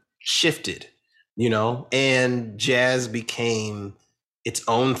sort of shifted, and jazz became its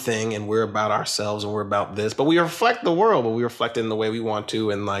own thing. And we're about ourselves and we're about this, but we reflect the world, but we reflect it in the way we want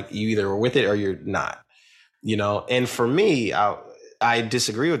to. And like, you either are with it or you're not, and for me, I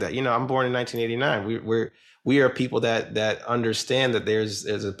disagree with that. I'm born in 1989. We are people that understand that there's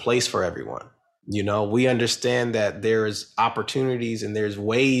a place for everyone, You know, we understand that there's opportunities and there's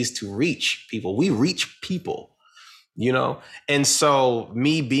ways to reach people. We reach people, you know? And so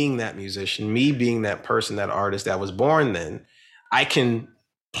me being that musician, me being that person, that artist that was born then, I can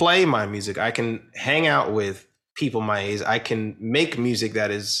play my music. I can hang out with people my age. I can make music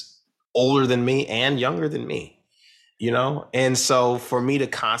that is older than me and younger than me, you know? And so for me to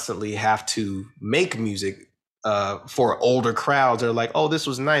constantly have to make music for older crowds, are like, oh, this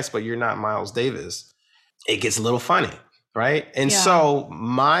was nice, but you're not Miles Davis. It gets a little funny, right? And so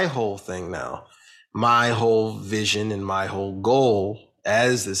my whole thing now, my whole vision and my whole goal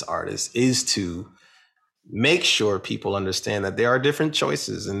as this artist is to make sure people understand that there are different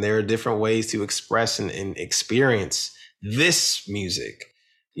choices and there are different ways to express and experience this music,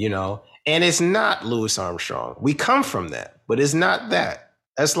 you know? And it's not Louis Armstrong. We come from that, but it's not that.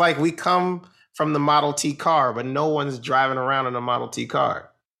 That's like we come from the Model T car, but no one's driving around in a Model T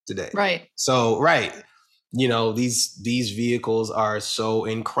car today. Right. So, right. You know, these vehicles are so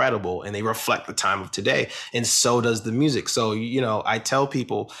incredible and they reflect the time of today. And so does the music. So, you know, I tell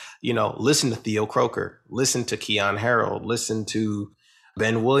people, you know, listen to Theo Croker, listen to Keyon Harrold, listen to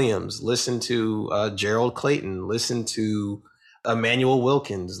Ben Williams, listen to Gerald Clayton, listen to Emmanuel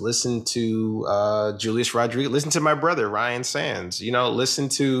Wilkins, listen to Julius Rodriguez, listen to my brother, Ryan Sands, you know, listen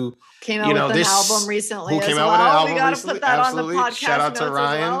to, came out with an album recently. Who came as out well. with an album We got to recently? put that Absolutely. on the podcast. Shout out to notes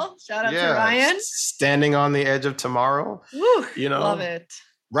Ryan. As well. Shout out to Ryan. Standing on the Edge of Tomorrow. Woo, you know, love it.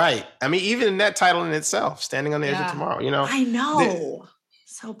 Right. I mean, even in that title in itself, Standing on the Edge of Tomorrow, you know. I know.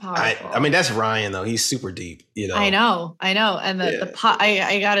 So powerful. I mean, that's Ryan though. He's super deep, you know. I know. And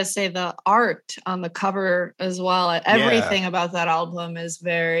I gotta say the art on the cover as well. Everything about that album is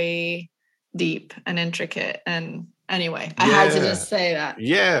very deep and intricate. And anyway, I had to just say that.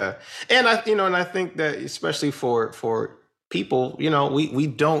 Yeah. And I think that especially for people, you know, we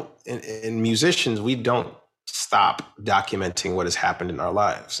don't, in musicians, we don't stop documenting what has happened in our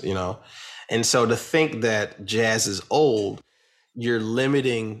lives, you know. And so to think that jazz is old, you're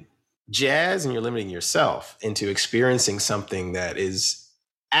limiting jazz and you're limiting yourself into experiencing something that is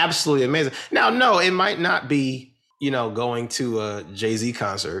absolutely amazing. Now, no, it might not be, you know, going to a Jay-Z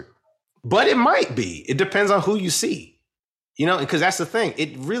concert, but it might be. It depends on who you see, you know, because that's the thing.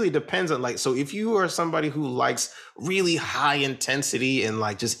 It really depends on, like, so if you are somebody who likes really high intensity and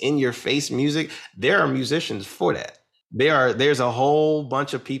like just in your face music, there are musicians for that. There's a whole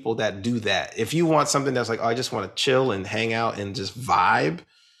bunch of people that do that. If you want something that's like, oh, I just want to chill and hang out and just vibe,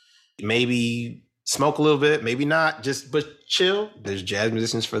 maybe smoke a little bit, maybe not, but chill, there's jazz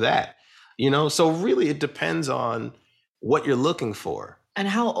musicians for that, you know? So really it depends on what you're looking for. And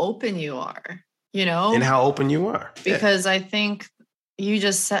how open you are, you know? And how open you are. Because I think you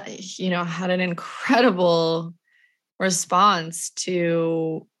just said, you know, had an incredible response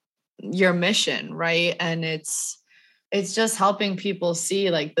to your mission, right? And it's just helping people see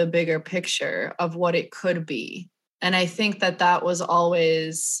like the bigger picture of what it could be. And I think that was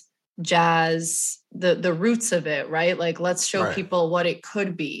always jazz, the roots of it, right? Like, let's show people what it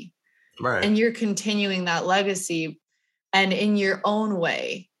could be. Right. And you're continuing that legacy and in your own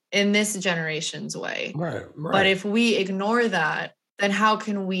way, in this generation's way. Right. But if we ignore that, then how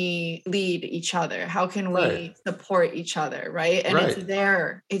can we lead each other? How can we support each other? Right. And it's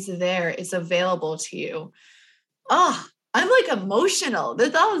there, it's available to you. Oh, I'm like emotional.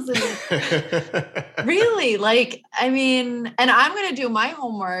 That was really like, I mean, and I'm going to do my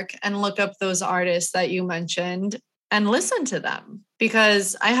homework and look up those artists that you mentioned and listen to them,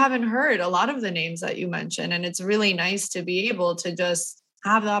 because I haven't heard a lot of the names that you mentioned. And it's really nice to be able to just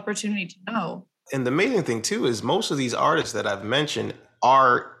have the opportunity to know. And the amazing thing too, is most of these artists that I've mentioned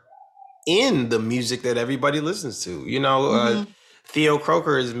are in the music that everybody listens to. You know, Theo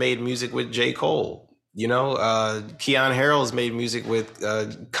Croker has made music with J. Cole. You know, Keyon Harrold's made music with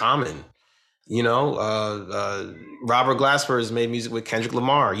Common. You know, Robert Glasper has made music with Kendrick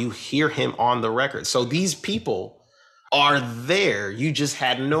Lamar. You hear him on the record. So these people are there. You just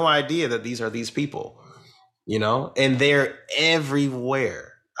had no idea that these are these people, you know, and they're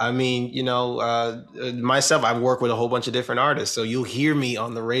everywhere. I mean, you know, myself, I've worked with a whole bunch of different artists. So you'll hear me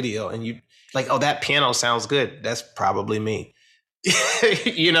on the radio and you like, oh, that piano sounds good. That's probably me.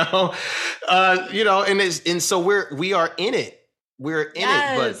 you know, and so we are in it. We're in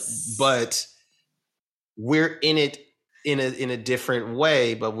it, but we're in it in a different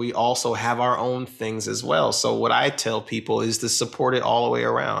way, but we also have our own things as well. So what I tell people is to support it all the way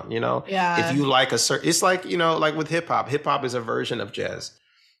around, you know. Yeah. If you like it's like, you know, like with hip hop is a version of jazz,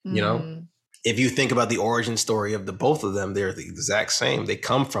 you know. If you think about the origin story of both of them, they're the exact same. They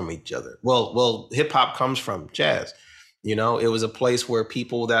come from each other. Well, hip hop comes from jazz. You know, it was a place where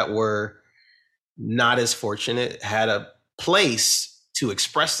people that were not as fortunate had a place to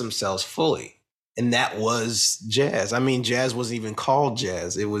express themselves fully. And that was jazz. I mean, jazz wasn't even called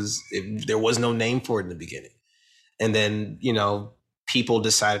jazz. There was no name for it in the beginning. And then, people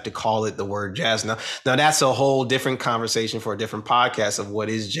decided to call it the word jazz. Now that's a whole different conversation for a different podcast of what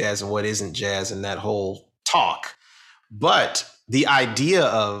is jazz and what isn't jazz and that whole talk. But the idea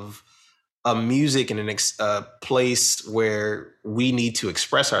of a music and a place where we need to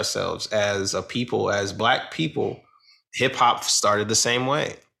express ourselves as a people, as Black people, hip hop started the same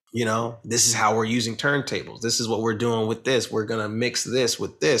way. This is how we're using turntables. This is what we're doing with this. We're going to mix this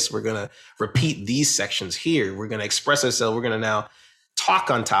with this. We're going to repeat these sections here. We're going to express ourselves. We're going to now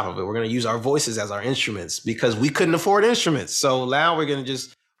talk on top of it. We're going to use our voices as our instruments because we couldn't afford instruments. So now we're going to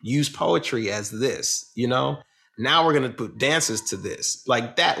just use poetry as this, Now we're going to put dances to this.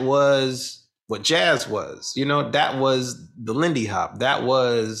 Like that was what jazz was, that was the Lindy Hop. That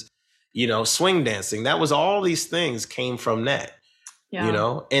was, swing dancing. That was all these things came from that.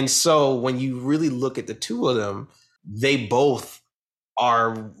 Yeah. And so when you really look at the two of them, they both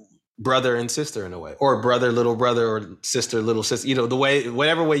are brother and sister in a way, or little brother, or sister, little sister, the way,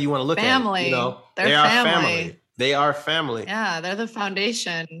 whatever way you want to look family. At it. They're they are family. They are family. Yeah, they're the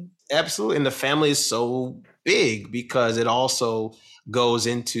foundation. Absolutely. And the family is so big because it also goes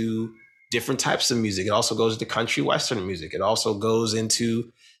into different types of music. It also goes into country western music. It also goes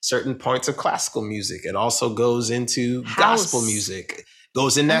into certain points of classical music. It also goes into gospel music,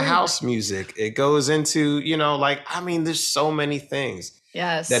 goes into house music. It goes into, there's so many things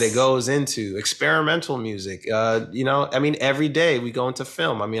that it goes into. Experimental music, every day we go into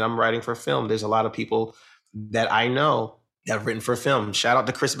film. I'm writing for film. There's a lot of people that I know that have written for film. Shout out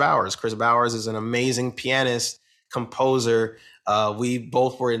to Chris Bowers. Chris Bowers is an amazing pianist, composer. We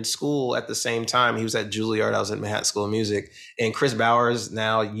both were in school at the same time. He was at Juilliard. I was at Manhattan School of Music. And Chris Bowers,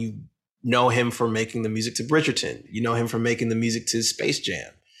 now you know him for making the music to Bridgerton. You know him for making the music to Space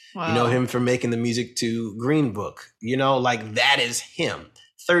Jam. Wow. You know him for making the music to Green Book. That is him.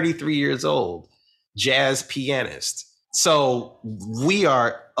 33 years old, jazz pianist. So we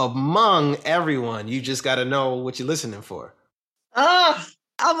are among everyone. You just got to know what you're listening for. Oh,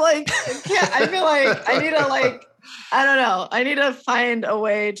 I'm like, I feel like I need to I don't know. I need to find a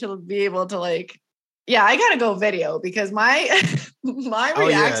way to be able to I got to go video because my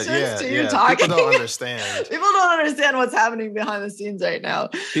reactions to you talking. People don't understand. People don't understand what's happening behind the scenes right now.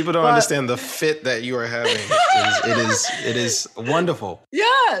 People don't understand the fit that you are having. It is wonderful.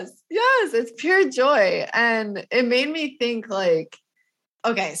 Yes, it's pure joy. And it made me think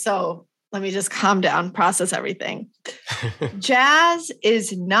okay, so let me just calm down, process everything. Jazz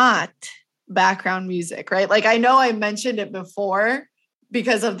is not background music, right? I know I mentioned it before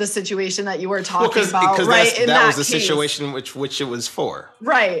because of the situation that you were talking about, right? That was the situation which it was for.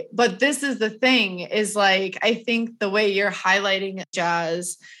 Right. But this is the thing is I think the way you're highlighting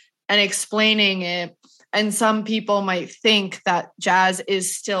jazz and explaining it, and some people might think that jazz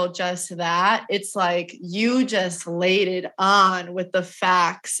is still just that. It's you just laid it on with the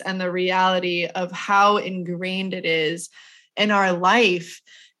facts and the reality of how ingrained it is in our life.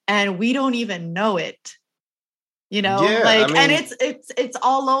 And we don't even know it, and it's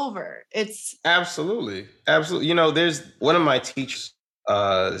all over. It's absolutely. There's one of my teachers,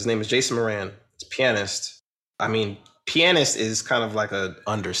 his name is Jason Moran. He's a pianist. Pianist is kind of like an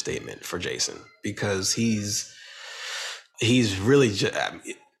understatement for Jason because he's really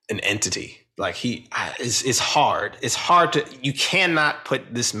an entity. It's hard. It's hard you cannot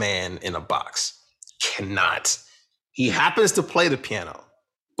put this man in a box. Cannot. He happens to play the piano.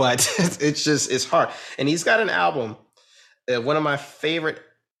 But it's hard. And he's got an album, one of my favorite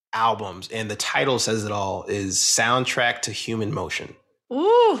albums, and the title says it all, is Soundtrack to Human Motion.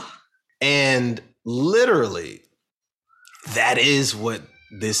 Ooh. And literally, that is what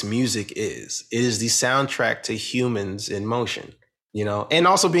this music is. It is the soundtrack to humans in motion, and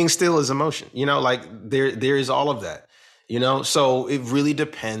also being still is emotion, there is all of that, so it really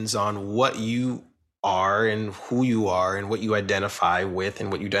depends on what you are and who you are and what you identify with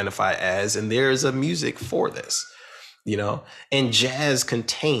and what you identify as. And there is a music for this, and jazz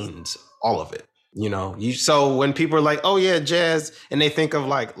contains all of it, so when people are like, oh yeah, jazz, and they think of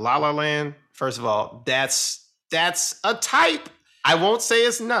La La Land, first of all, that's a type. I won't say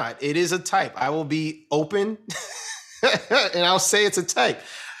it's not. It is a type. I will be open and I'll say it's a type,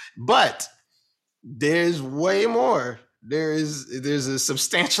 but there's way more. There's a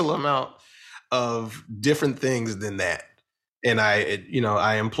substantial amount of different things than that. And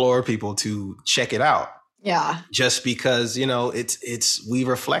I implore people to check it out. Yeah. Just because, we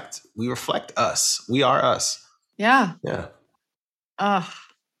reflect us. We are us. Yeah. Yeah. Oh,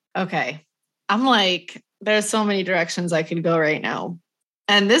 okay. I'm like, there's so many directions I could go right now.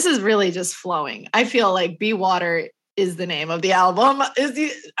 And this is really just flowing. I feel like Be Water is the name of the album. It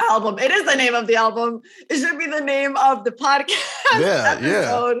is the name of the album. It should be the name of the podcast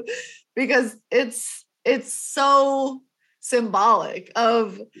episode because it's so symbolic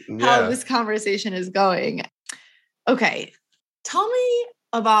of how this conversation is going. Okay. Tell me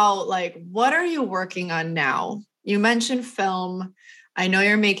about like, what are you working on now? You mentioned film. I know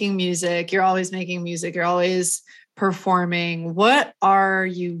you're making music. You're always making music. You're always performing. What are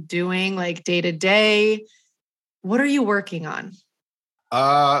you doing like day to day? What are you working on?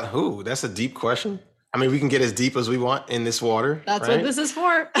 That's a deep question. I mean, we can get as deep as we want in this water. That's right? What this is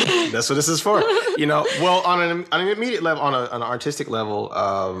for. That's what this is for. Well, on an immediate level, on an artistic level,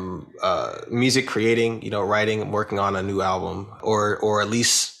 music creating, writing, working on a new album, or at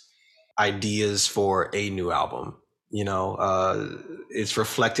least ideas for a new album. It's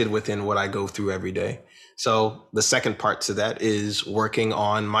reflected within what I go through every day. So the second part to that is working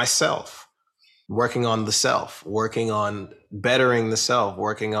on myself, working on the self, working on bettering the self,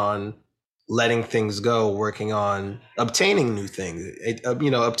 working on letting things go, working on obtaining new things,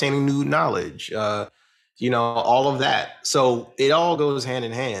 obtaining new knowledge, all of that. So it all goes hand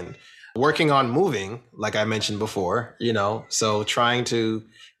in hand. Working on moving, like I mentioned before, so trying to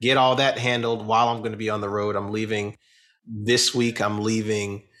get all that handled while I'm going to be on the road. I'm leaving this week. I'm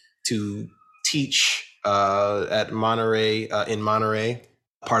leaving to teach at Monterey, in Monterey,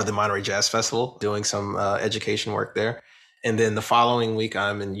 part of the Monterey Jazz Festival, doing some education work there. And then the following week,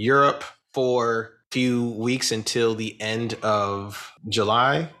 I'm in Europe for a few weeks until the end of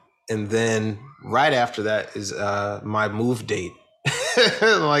July. And then right after that is my move date.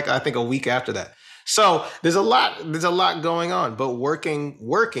 Like I think a week after that. So there's a lot going on, but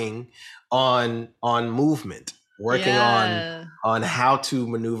working on movement, working on how to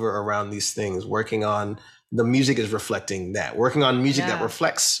maneuver around these things, working on the music is reflecting that, working on music that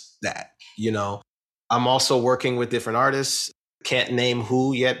reflects that, I'm also working with different artists. Can't name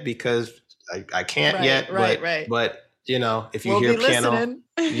who yet because I can't yet, but if you hear piano,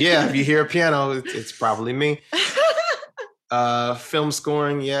 if you hear a piano, it's probably me. Film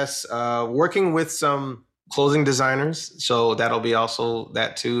scoring, yes. Working with some clothing designers. So that'll be also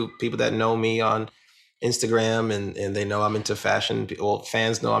that too. People that know me on Instagram and they know I'm into fashion. Well,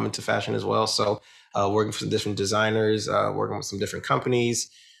 fans know I'm into fashion as well. So working with some different designers, working with some different companies.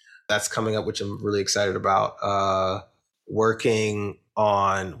 That's coming up, which I'm really excited about. Working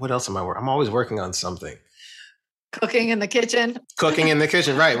on, what else am I working? I'm always working on something. Cooking in the kitchen.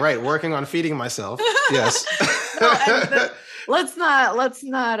 Right. Working on feeding myself. Yes. Let's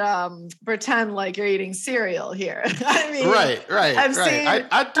not pretend like you're eating cereal here. I mean, right. I've seen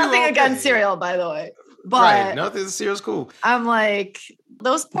nothing against cereal, by the way. But nothing. Cereal's cool. I'm like,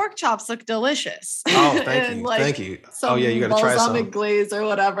 those pork chops look delicious. Oh, thank you. Oh yeah, you got to try some balsamic glaze or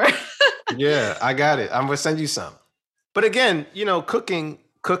whatever. Yeah, I got it. I'm gonna send you some. But again,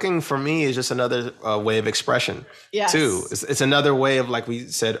 cooking for me is just another way of expression too. It's another way of, like we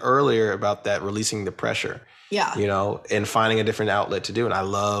said earlier about that, releasing the pressure. Yeah. And finding a different outlet to do. And I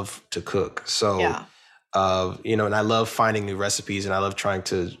love to cook. So, and I love finding new recipes and I love trying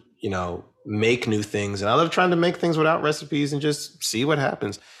to, make new things. And I love trying to make things without recipes and just see what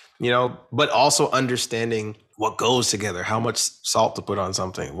happens, but also understanding what goes together, how much salt to put on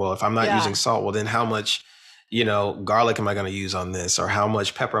something. Well, if I'm not using salt, well, then how much, garlic am I going to use on this? Or how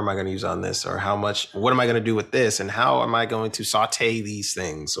much pepper am I going to use on this? Or what am I going to do with this? And how am I going to saute these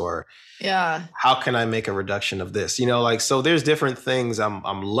things? Or how can I make a reduction of this? So there's different things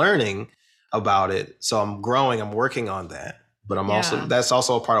I'm learning about it. So I'm growing, I'm working on that. But that's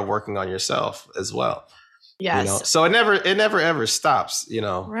also a part of working on yourself as well. Yes. So it never ever stops,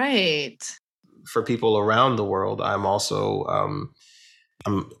 Right. For people around the world, I'm also,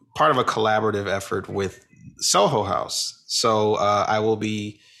 I'm part of a collaborative effort with Soho House. So I will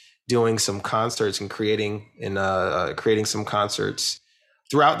be doing some concerts and creating some concerts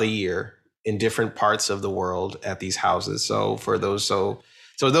throughout the year in different parts of the world at these houses. So for those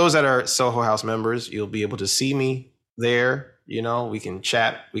that are Soho House members, you'll be able to see me there. We can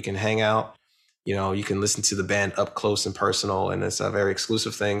chat, we can hang out. You can listen to the band up close and personal, and it's a very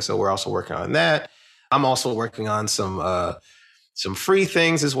exclusive thing. So we're also working on that. I'm also working on some free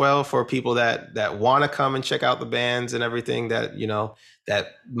things as well for people that want to come and check out the bands and everything that, that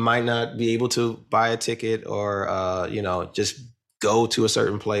might not be able to buy a ticket or, just go to a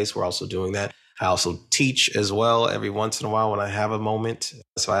certain place. We're also doing that. I also teach as well every once in a while when I have a moment.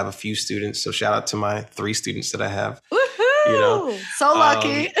 So I have a few students. So shout out to my 3 students that I have. So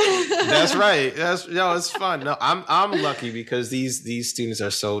lucky. That's right. It's fun. No, I'm lucky because these students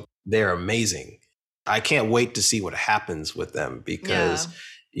are so they're amazing. I can't wait to see what happens with them because,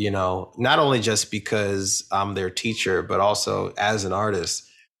 not only just because I'm their teacher, but also as an artist,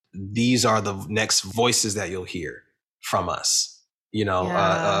 these are the next voices that you'll hear from us. These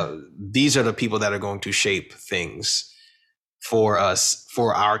are the people that are going to shape things for us,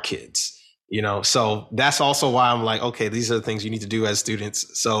 for our kids. So that's also why I'm like, okay, these are the things you need to do as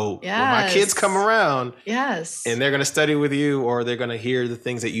students. So when my kids come around, and they're going to study with you, or they're going to hear the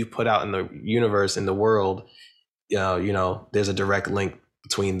things that you put out in the universe, in the world, there's a direct link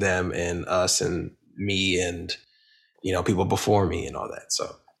between them and us and me and, people before me and all that.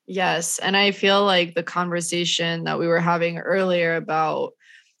 So. Yes. And I feel like the conversation that we were having earlier about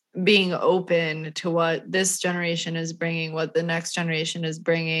being open to what this generation is bringing, what the next generation is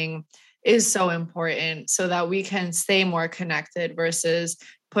bringing, is so important so that we can stay more connected versus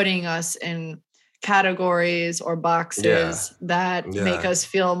putting us in categories or boxes that make us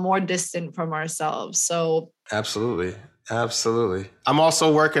feel more distant from ourselves. So absolutely. I'm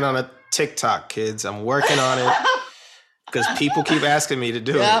also working on a TikTok, kids. I'm working on it because people keep asking me to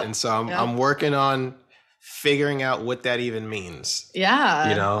do it. And so I'm working on figuring out what that even means.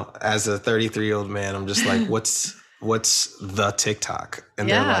 Yeah. As a 33-year-old man, I'm just like, what's the TikTok? And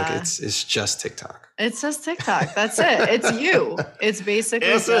they're like, it's just TikTok. It's just TikTok. That's it. It's you. It's basically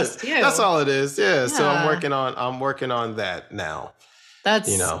just you. That's all it is. Yeah. So I'm working on that now. That's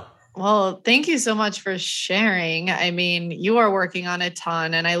well, thank you so much for sharing. I mean, you are working on a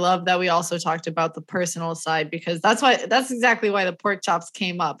ton, and I love that we also talked about the personal side, because that's exactly why the pork chops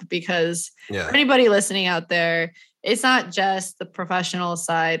came up, because for anybody listening out there, it's not just the professional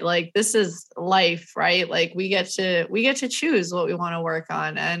side. Like, this is life, right? Like, we get to choose what we want to work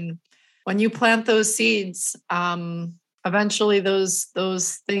on. And when you plant those seeds, eventually those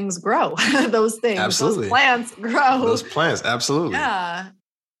things grow. Those plants grow. Those plants, absolutely. Yeah.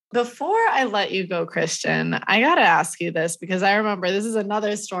 Before I let you go, Christian, I got to ask you this, because I remember this is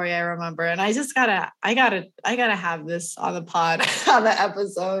another story I remember, and I just I gotta have this on the pod, on the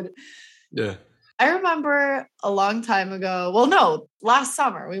episode. Yeah. I remember a long time ago. Well, no, last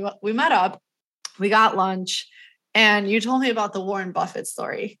summer we met up, we got lunch, and you told me about the Warren Buffett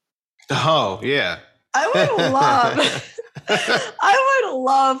story. Oh, yeah. I would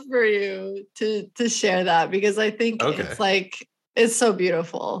love for you to share that, because I think it's so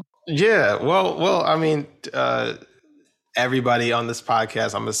beautiful. Yeah. Well, I mean, everybody on this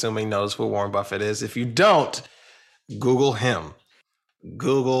podcast, I'm assuming, knows who Warren Buffett is. If you don't, Google him.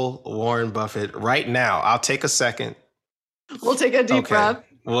 Google Warren Buffett right now. I'll take a second. We'll take a deep breath.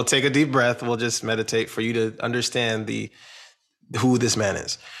 We'll take a deep breath. We'll just meditate for you to understand who this man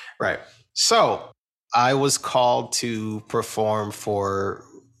is. Right. So I was called to perform for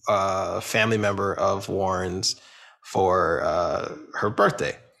a family member of Warren's for her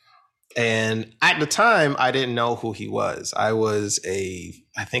birthday. And at the time, I didn't know who he was. I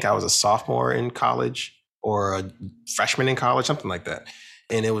think I was a sophomore in college or a freshman in college, something like that.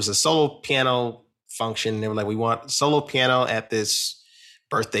 And it was a solo piano function. They were like, we want solo piano at this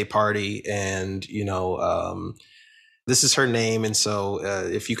birthday party. And, this is her name. And so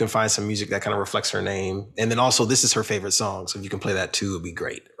if you can find some music that kind of reflects her name. And then also, this is her favorite song. So if you can play that too, it'd be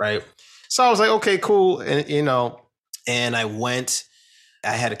great. Right. So I was like, okay, cool. And, and I went.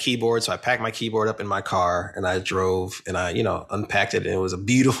 I had a keyboard, so I packed my keyboard up in my car and I drove and I, unpacked it. And it was a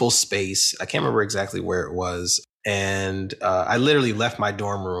beautiful space. I can't remember exactly where it was. And I literally left my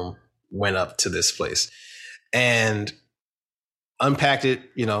dorm room, went up to this place and unpacked it,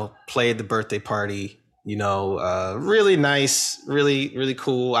 played the birthday party, really nice, really, really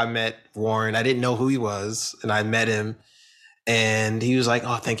cool. I met Warren. I didn't know who he was, and I met him and he was like,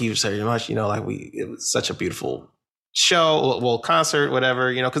 oh, thank you so much. It was such a beautiful show, concert,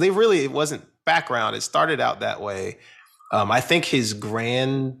 whatever, because it wasn't background. It started out that way. I think his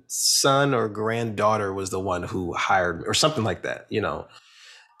grandson or granddaughter was the one who hired me or something like that,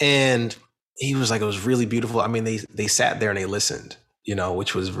 and he was like, it was really beautiful. I mean, they sat there and they listened,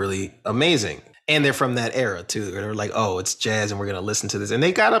 which was really amazing. And they're from that era too. They're like, oh, it's jazz and we're going to listen to this. And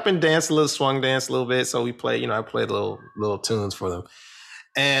they got up and danced swung dance a little bit. So we played, I played little tunes for them.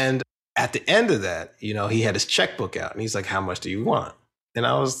 And at the end of that, he had his checkbook out and he's like, how much do you want? And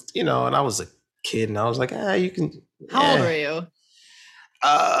I was, and I was a kid and I was like, you can. How old were you?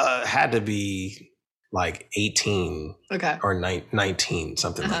 Had to be like 18 or 19,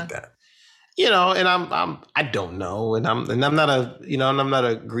 something like that. And I don't know. And I'm not I'm not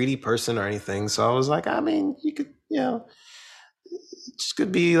a greedy person or anything. So I was like, I mean, you could, it just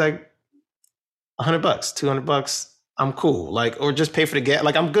could be like $100, $200. I'm cool. Or just pay for the gas.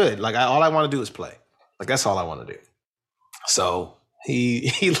 I'm good. All I want to do is play. That's all I want to do. So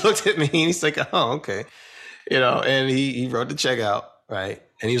he looked at me and he's like, oh, okay. And he wrote the check out, right?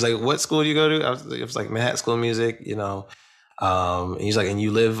 And he was like, what school do you go to? It was like Manhattan School of Music, and he's like, and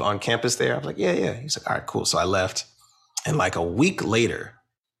you live on campus there? I was like, yeah. He's like, all right, cool. So I left. And like a week later,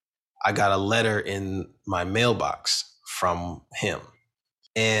 I got a letter in my mailbox from him.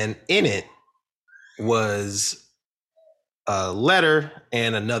 And in it was a letter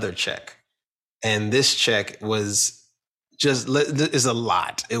and another check. And this check was is a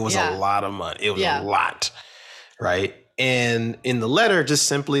lot. It was a lot of money. It was a lot, right? And in the letter just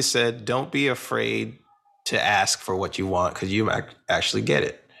simply said, don't be afraid to ask for what you want because you might actually get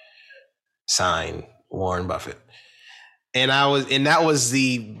it. Signed, Warren Buffett. And that was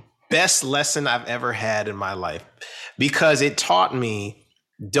the best lesson I've ever had in my life because it taught me,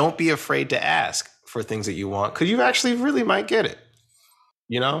 don't be afraid to ask for things that you want because you actually really might get it.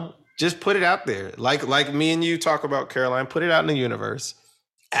 Just put it out there. Like me and you talk about, Caroline, put it out in the universe,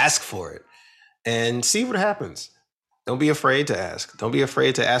 ask for it and see what happens. Don't be afraid to ask. Don't be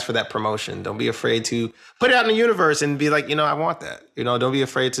afraid to ask for that promotion. Don't be afraid to put it out in the universe and be like, I want that. Don't be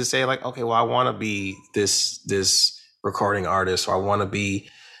afraid to say like, okay, well, I want to be this recording artist, or I want to be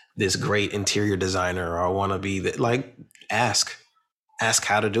this great interior designer, or I want to be ask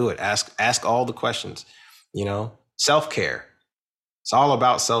how to do it. Ask all the questions, self-care. It's all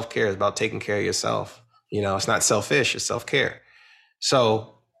about self-care. It's about taking care of yourself. It's not selfish, it's self-care.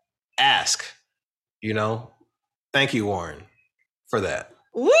 So ask, thank you, Warren, for that.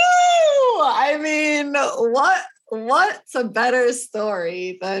 Woo! I mean, what's a better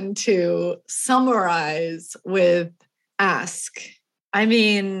story than to summarize with ask? I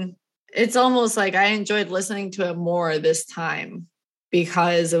mean, it's almost like I enjoyed listening to it more this time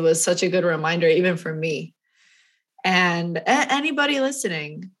because it was such a good reminder, even for me. And anybody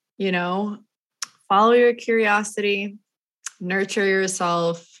listening, follow your curiosity, nurture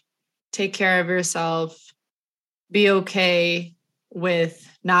yourself, take care of yourself, be okay with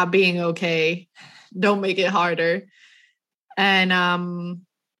not being okay. Don't make it harder. And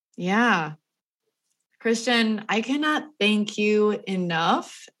Christian, I cannot thank you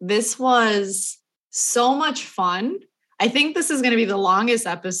enough. This was so much fun. I think this is going to be the longest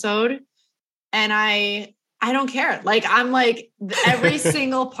episode. And I don't care. I'm like, every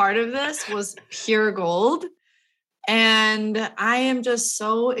single part of this was pure gold. And I am just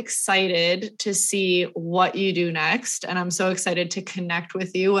so excited to see what you do next. And I'm so excited to connect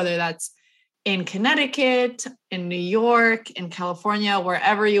with you, whether that's in Connecticut, in New York, in California,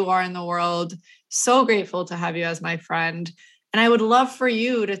 wherever you are in the world. So grateful to have you as my friend. And I would love for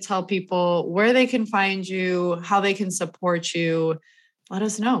you to tell people where they can find you, how they can support you. Let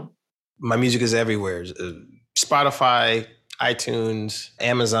us know. My music is everywhere. Spotify, iTunes,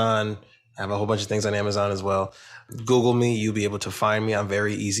 Amazon. I have a whole bunch of things on Amazon as well. Google me. You'll be able to find me. I'm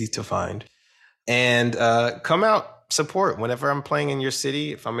very easy to find. And come out, support. Whenever I'm playing in your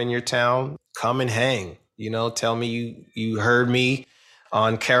city, if I'm in your town, come and hang. Tell me you heard me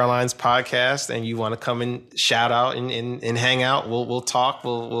on Caroline's podcast and you want to come and shout out and hang out. We'll talk.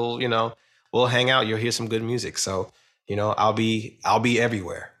 We'll hang out. You'll hear some good music. So, I'll be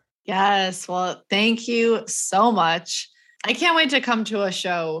everywhere. Yes. Well, thank you so much. I can't wait to come to a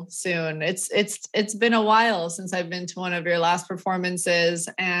show soon. It's been a while since I've been to one of your last performances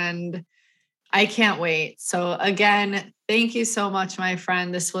and I can't wait. So again, thank you so much, my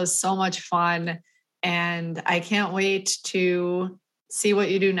friend. This was so much fun and I can't wait to see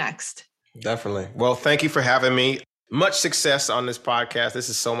what you do next. Definitely. Well, thank you for having me. Much success on this podcast. This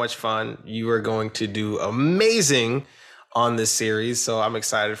is so much fun. You are going to do amazing on this series. So I'm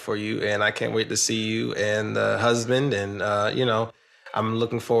excited for you and I can't wait to see you and the husband. And, I'm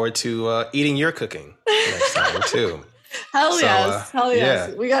looking forward to eating your cooking next time too. Hell yes.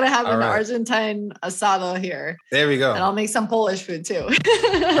 Yeah. We got to have an Argentine asado here. There we go. And I'll make some Polish food too.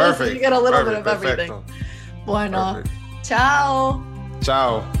 Perfect. So you get a little bit of everything. Bueno. Perfect. Ciao.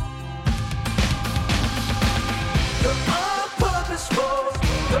 Ciao.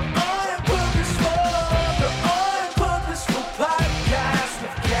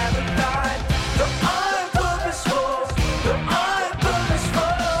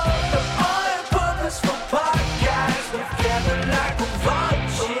 Podcast with Caroline Kovalchik.